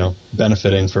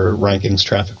 benefiting for rankings,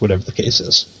 traffic, whatever the case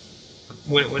is.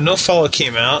 When no-follow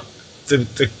came out,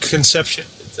 the conception,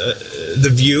 the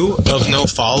view of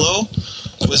no-follow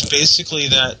was basically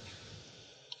that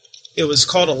it was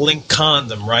called a link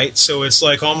condom, right? So it's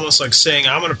almost like saying,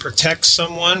 I'm going to protect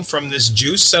someone from this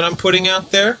juice that I'm putting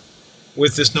out there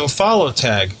with this no-follow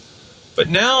tag. But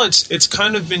now it's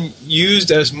kind of been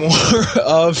used as more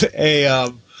of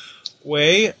a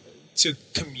way to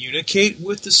communicate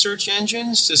with the search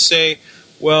engines, to say,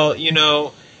 well,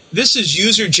 this is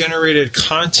user-generated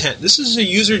content. This is a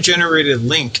user-generated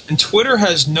link, and Twitter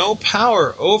has no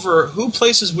power over who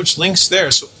places which links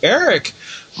there. So Eric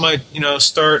might,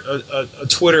 start a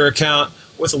Twitter account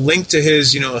with a link to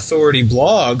his, authority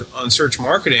blog on search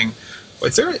marketing,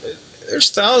 but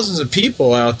there's thousands of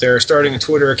people out there starting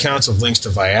Twitter accounts with links to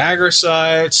Viagra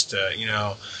sites,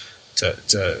 to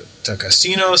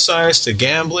casino sites, to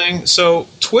gambling. So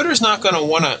Twitter's not going to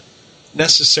want to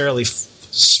necessarily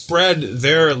spread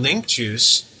their link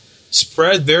juice,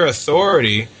 spread their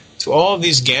authority to all of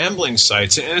these gambling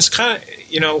sites. And it's kind of,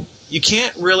 you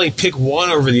can't really pick one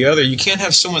over the other. You can't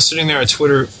have someone sitting there on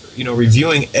Twitter,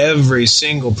 reviewing every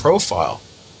single profile.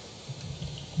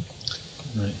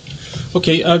 Right.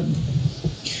 Okay.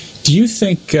 Do you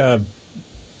think, I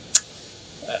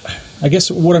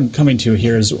guess what I'm coming to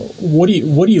here is, what do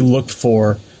you look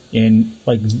for in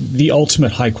like the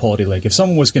ultimate high quality link? If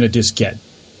someone was going to just get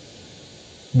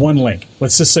one link,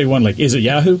 let's just say one link, is it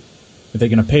Yahoo? Are they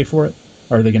going to pay for it?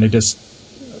 Or are they going to just,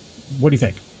 what do you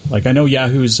think? Like, I know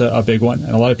Yahoo's a big one,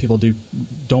 and a lot of people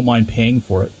don't mind paying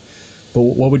for it. But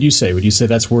what would you say? Would you say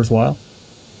that's worthwhile?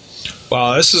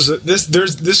 Wow,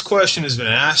 this question has been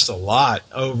asked a lot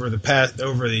over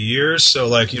the years. So,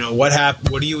 like, what happened?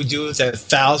 What do you do with that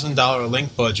 $1,000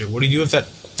 link budget? What do you do with that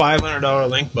 $500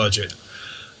 link budget?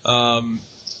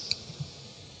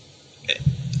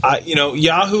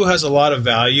 Yahoo has a lot of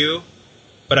value,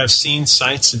 but I've seen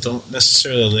sites that don't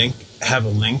necessarily have a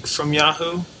link from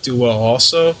Yahoo do well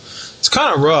also. It's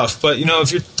kind of rough, but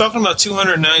if you're talking about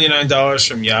 $299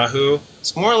 from Yahoo,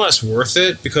 it's more or less worth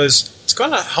it because it's going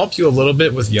to help you a little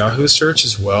bit with Yahoo search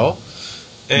as well.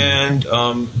 And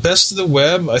Best of the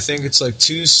Web, I think it's like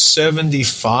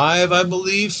 $275, I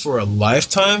believe, for a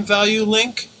lifetime value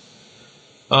link.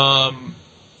 So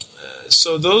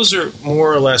those are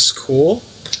more or less cool.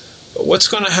 But what's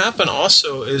going to happen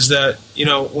also is that,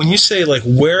 when you say, like,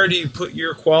 where do you put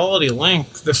your quality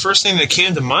link, the first thing that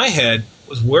came to my head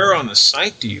was where on the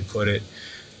site do you put it?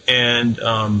 And,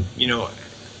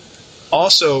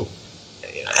 also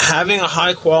having a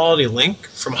high-quality link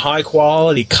from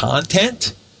high-quality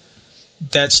content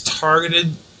that's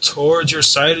targeted towards your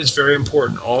site is very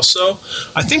important also.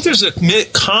 I think there's a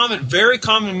very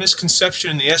common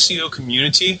misconception in the SEO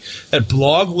community that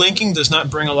blog linking does not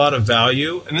bring a lot of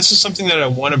value, and this is something that I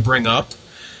want to bring up.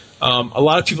 A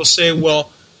lot of people say,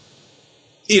 well,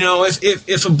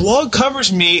 if a blog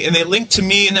covers me and they link to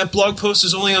me and that blog post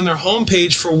is only on their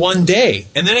homepage for one day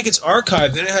and then it gets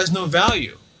archived, then it has no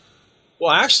value.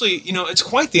 Well, actually, it's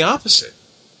quite the opposite.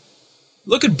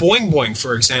 Look at Boing Boing,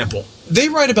 for example. They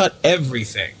write about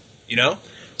everything,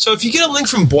 So if you get a link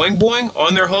from Boing Boing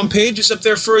on their homepage, it's up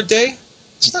there for a day,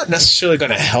 it's not necessarily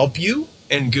going to help you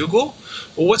in Google.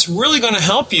 But what's really going to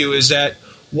help you is that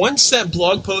once that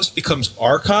blog post becomes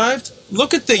archived,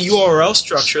 look at the URL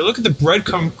structure. Look at the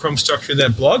breadcrumb structure of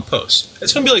that blog post.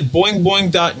 It's going to be like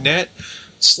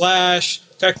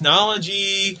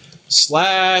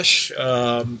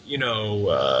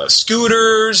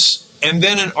boingboing.net/technology/scooters, and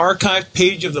then an archived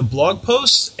page of the blog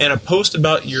post and a post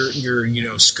about your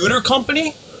scooter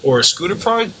company or a scooter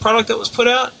product that was put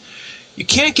out. You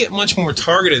can't get much more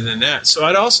targeted than that. So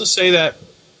I'd also say that,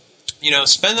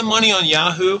 spend the money on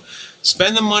Yahoo,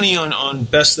 spend the money on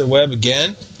Best of the Web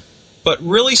again, but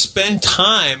really spend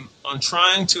time on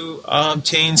trying to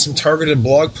obtain some targeted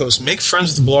blog posts. Make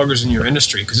friends with the bloggers in your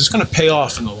industry because it's going to pay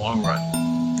off in the long run.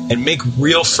 And make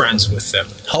real friends with them.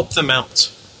 Help them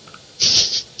out.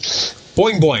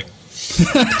 Boing boing.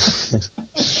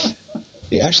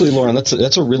 Yeah, actually, Lauren,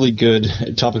 that's a really good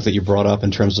topic that you brought up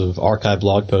in terms of archived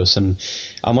blog posts. And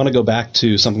I'm going to go back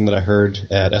to something that I heard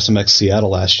at SMX Seattle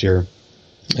last year.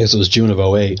 I guess it was June of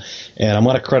 2008. And I'm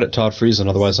going to credit Todd Friesen,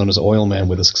 otherwise known as Oil Man,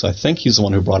 with this because I think he's the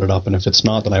one who brought it up. And if it's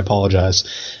not, then I apologize.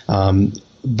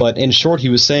 But in short, he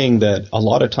was saying that a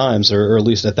lot of times, or at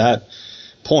least at that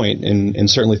point, and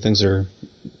certainly things are,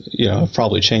 have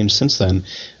probably changed since then,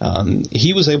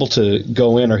 he was able to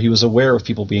go in, or he was aware of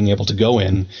people being able to go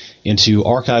into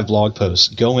archive blog posts,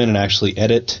 go in and actually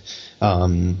edit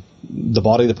the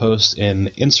body of the post and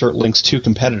insert links to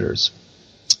competitors.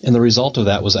 And the result of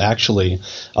that was actually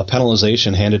a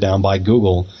penalization handed down by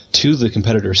Google to the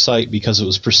competitor's site because it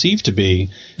was perceived to be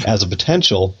as a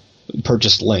potential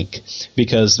purchased link,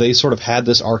 because they sort of had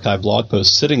this archive blog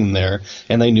post sitting there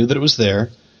and they knew that it was there.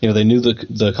 They knew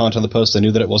the content of the post, they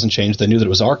knew that it wasn't changed, they knew that it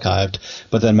was archived,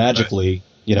 but then magically,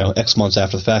 X months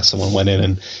after the fact, someone went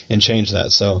in and changed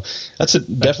that. So that's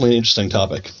definitely an interesting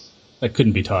topic. That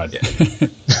couldn't be Todd. Yeah,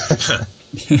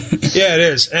 it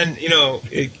is. And,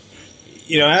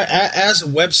 as a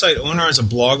website owner, as a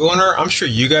blog owner, I'm sure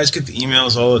you guys get the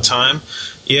emails all the time.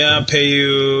 Yeah, I'll pay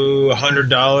you $100,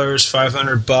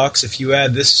 $500 if you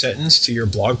add this sentence to your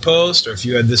blog post, or if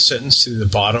you add this sentence to the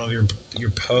bottom of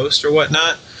your post or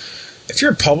whatnot. If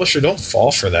you're a publisher, don't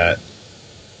fall for that.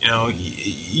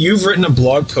 You've written a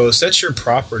blog post. That's your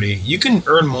property. You can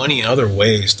earn money in other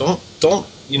ways. Don't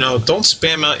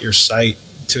spam out your site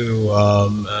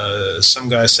to some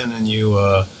guy sending you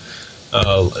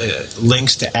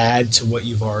links to add to what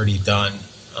you've already done.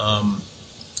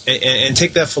 And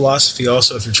take that philosophy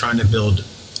also if you're trying to build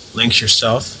links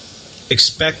yourself.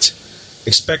 Expect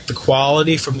the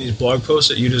quality from these blog posts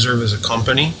that you deserve as a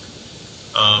company.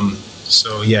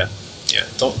 So yeah.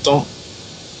 Don't.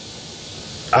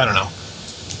 I don't know.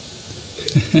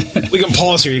 We can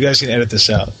pause here. You guys can edit this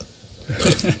out.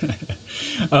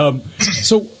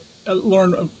 So,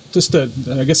 Lauren, just I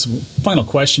guess final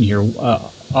question here.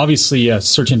 Obviously,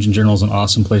 Search Engine Journal is an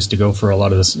awesome place to go for a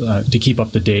lot of this, to keep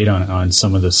up to date on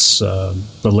some of this, the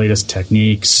latest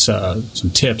techniques,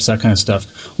 some tips, that kind of stuff.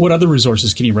 What other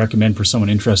resources can you recommend for someone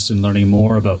interested in learning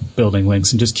more about building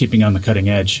links and just keeping on the cutting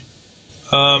edge?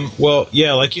 Well,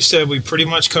 yeah, like you said, we pretty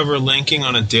much cover linking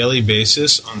on a daily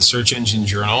basis on Search Engine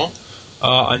Journal.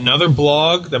 Another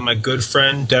blog that my good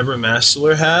friend Deborah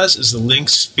Mastler has is the Link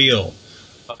Spiel.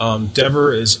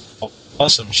 Deborah is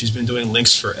awesome. She's been doing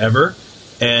links forever.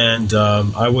 And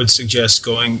I would suggest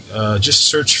going, just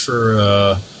search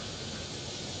for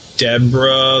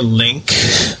Deborah Link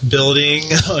Building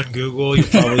on Google. You'll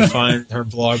probably find her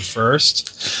blog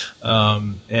first.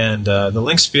 And the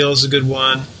Link Spiel is a good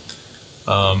one.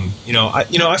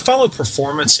 I follow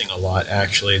Performancing a lot.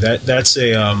 Actually, that's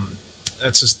a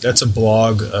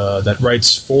blog that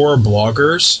writes for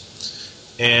bloggers,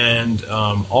 and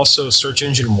also Search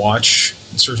Engine Watch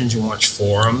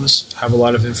forums have a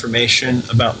lot of information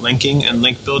about linking and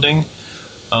link building.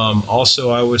 Also,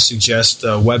 I would suggest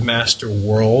Webmaster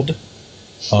World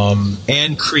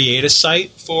and Create a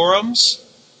Site forums.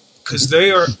 Because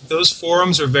those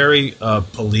forums are very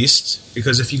policed.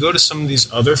 Because if you go to some of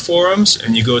these other forums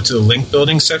and you go to the link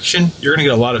building section, you're going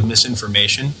to get a lot of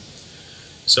misinformation.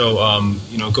 So,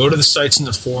 go to the sites in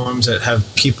the forums that have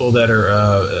people that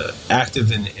are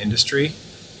active in the industry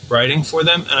writing for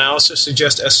them. And I also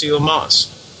suggest SEO Moz.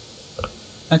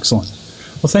 Excellent.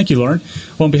 Well, thank you, Lauren.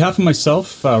 Well, on behalf of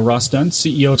myself, Ross Dunn,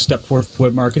 CEO of Stepforth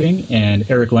Web Marketing, and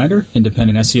Eric Lander,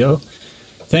 Independent SEO,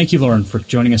 thank you, Lauren, for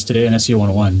joining us today on SEO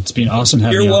 101. It's been awesome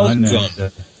having you on.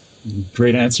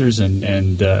 Great answers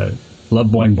and love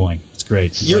Boing Boing. It's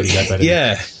great.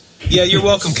 Yeah, you're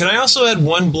welcome. Can I also add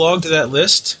one blog to that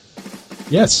list?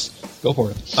 Yes. Go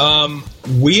for it.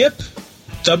 WIEP,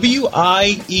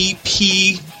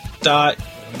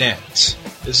 WIEP.net.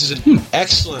 This is an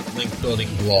excellent link building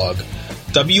blog.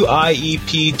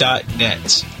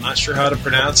 WIEP.net. I'm not sure how to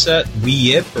pronounce that.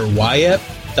 WIEP or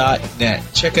WIEP.net.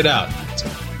 Check it out.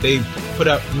 They put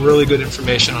out really good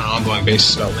information on an ongoing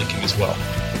basis about linking as well.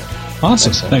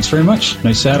 Awesome. Excellent. Thanks very much.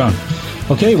 Nice add-on.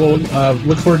 Okay, well,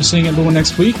 look forward to seeing everyone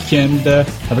next week, and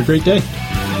have a great day.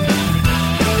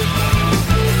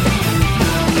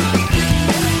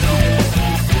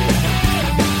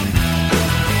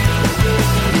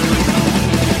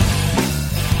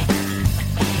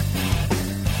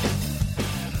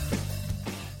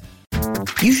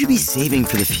 You should be saving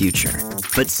for the future,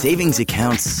 but savings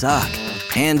accounts suck,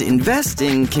 and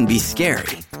investing can be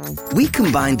scary. We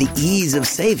combine the ease of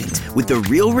savings with the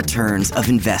real returns of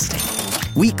investing.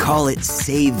 We call it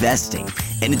SaveVesting,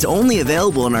 and it's only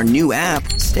available in our new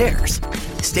app, Stairs.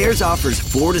 Stairs offers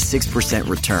 4 to 6%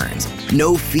 returns,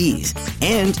 no fees,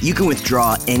 and you can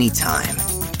withdraw anytime.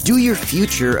 Do your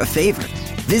future a favor.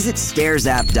 Visit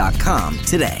StairsApp.com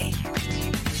today.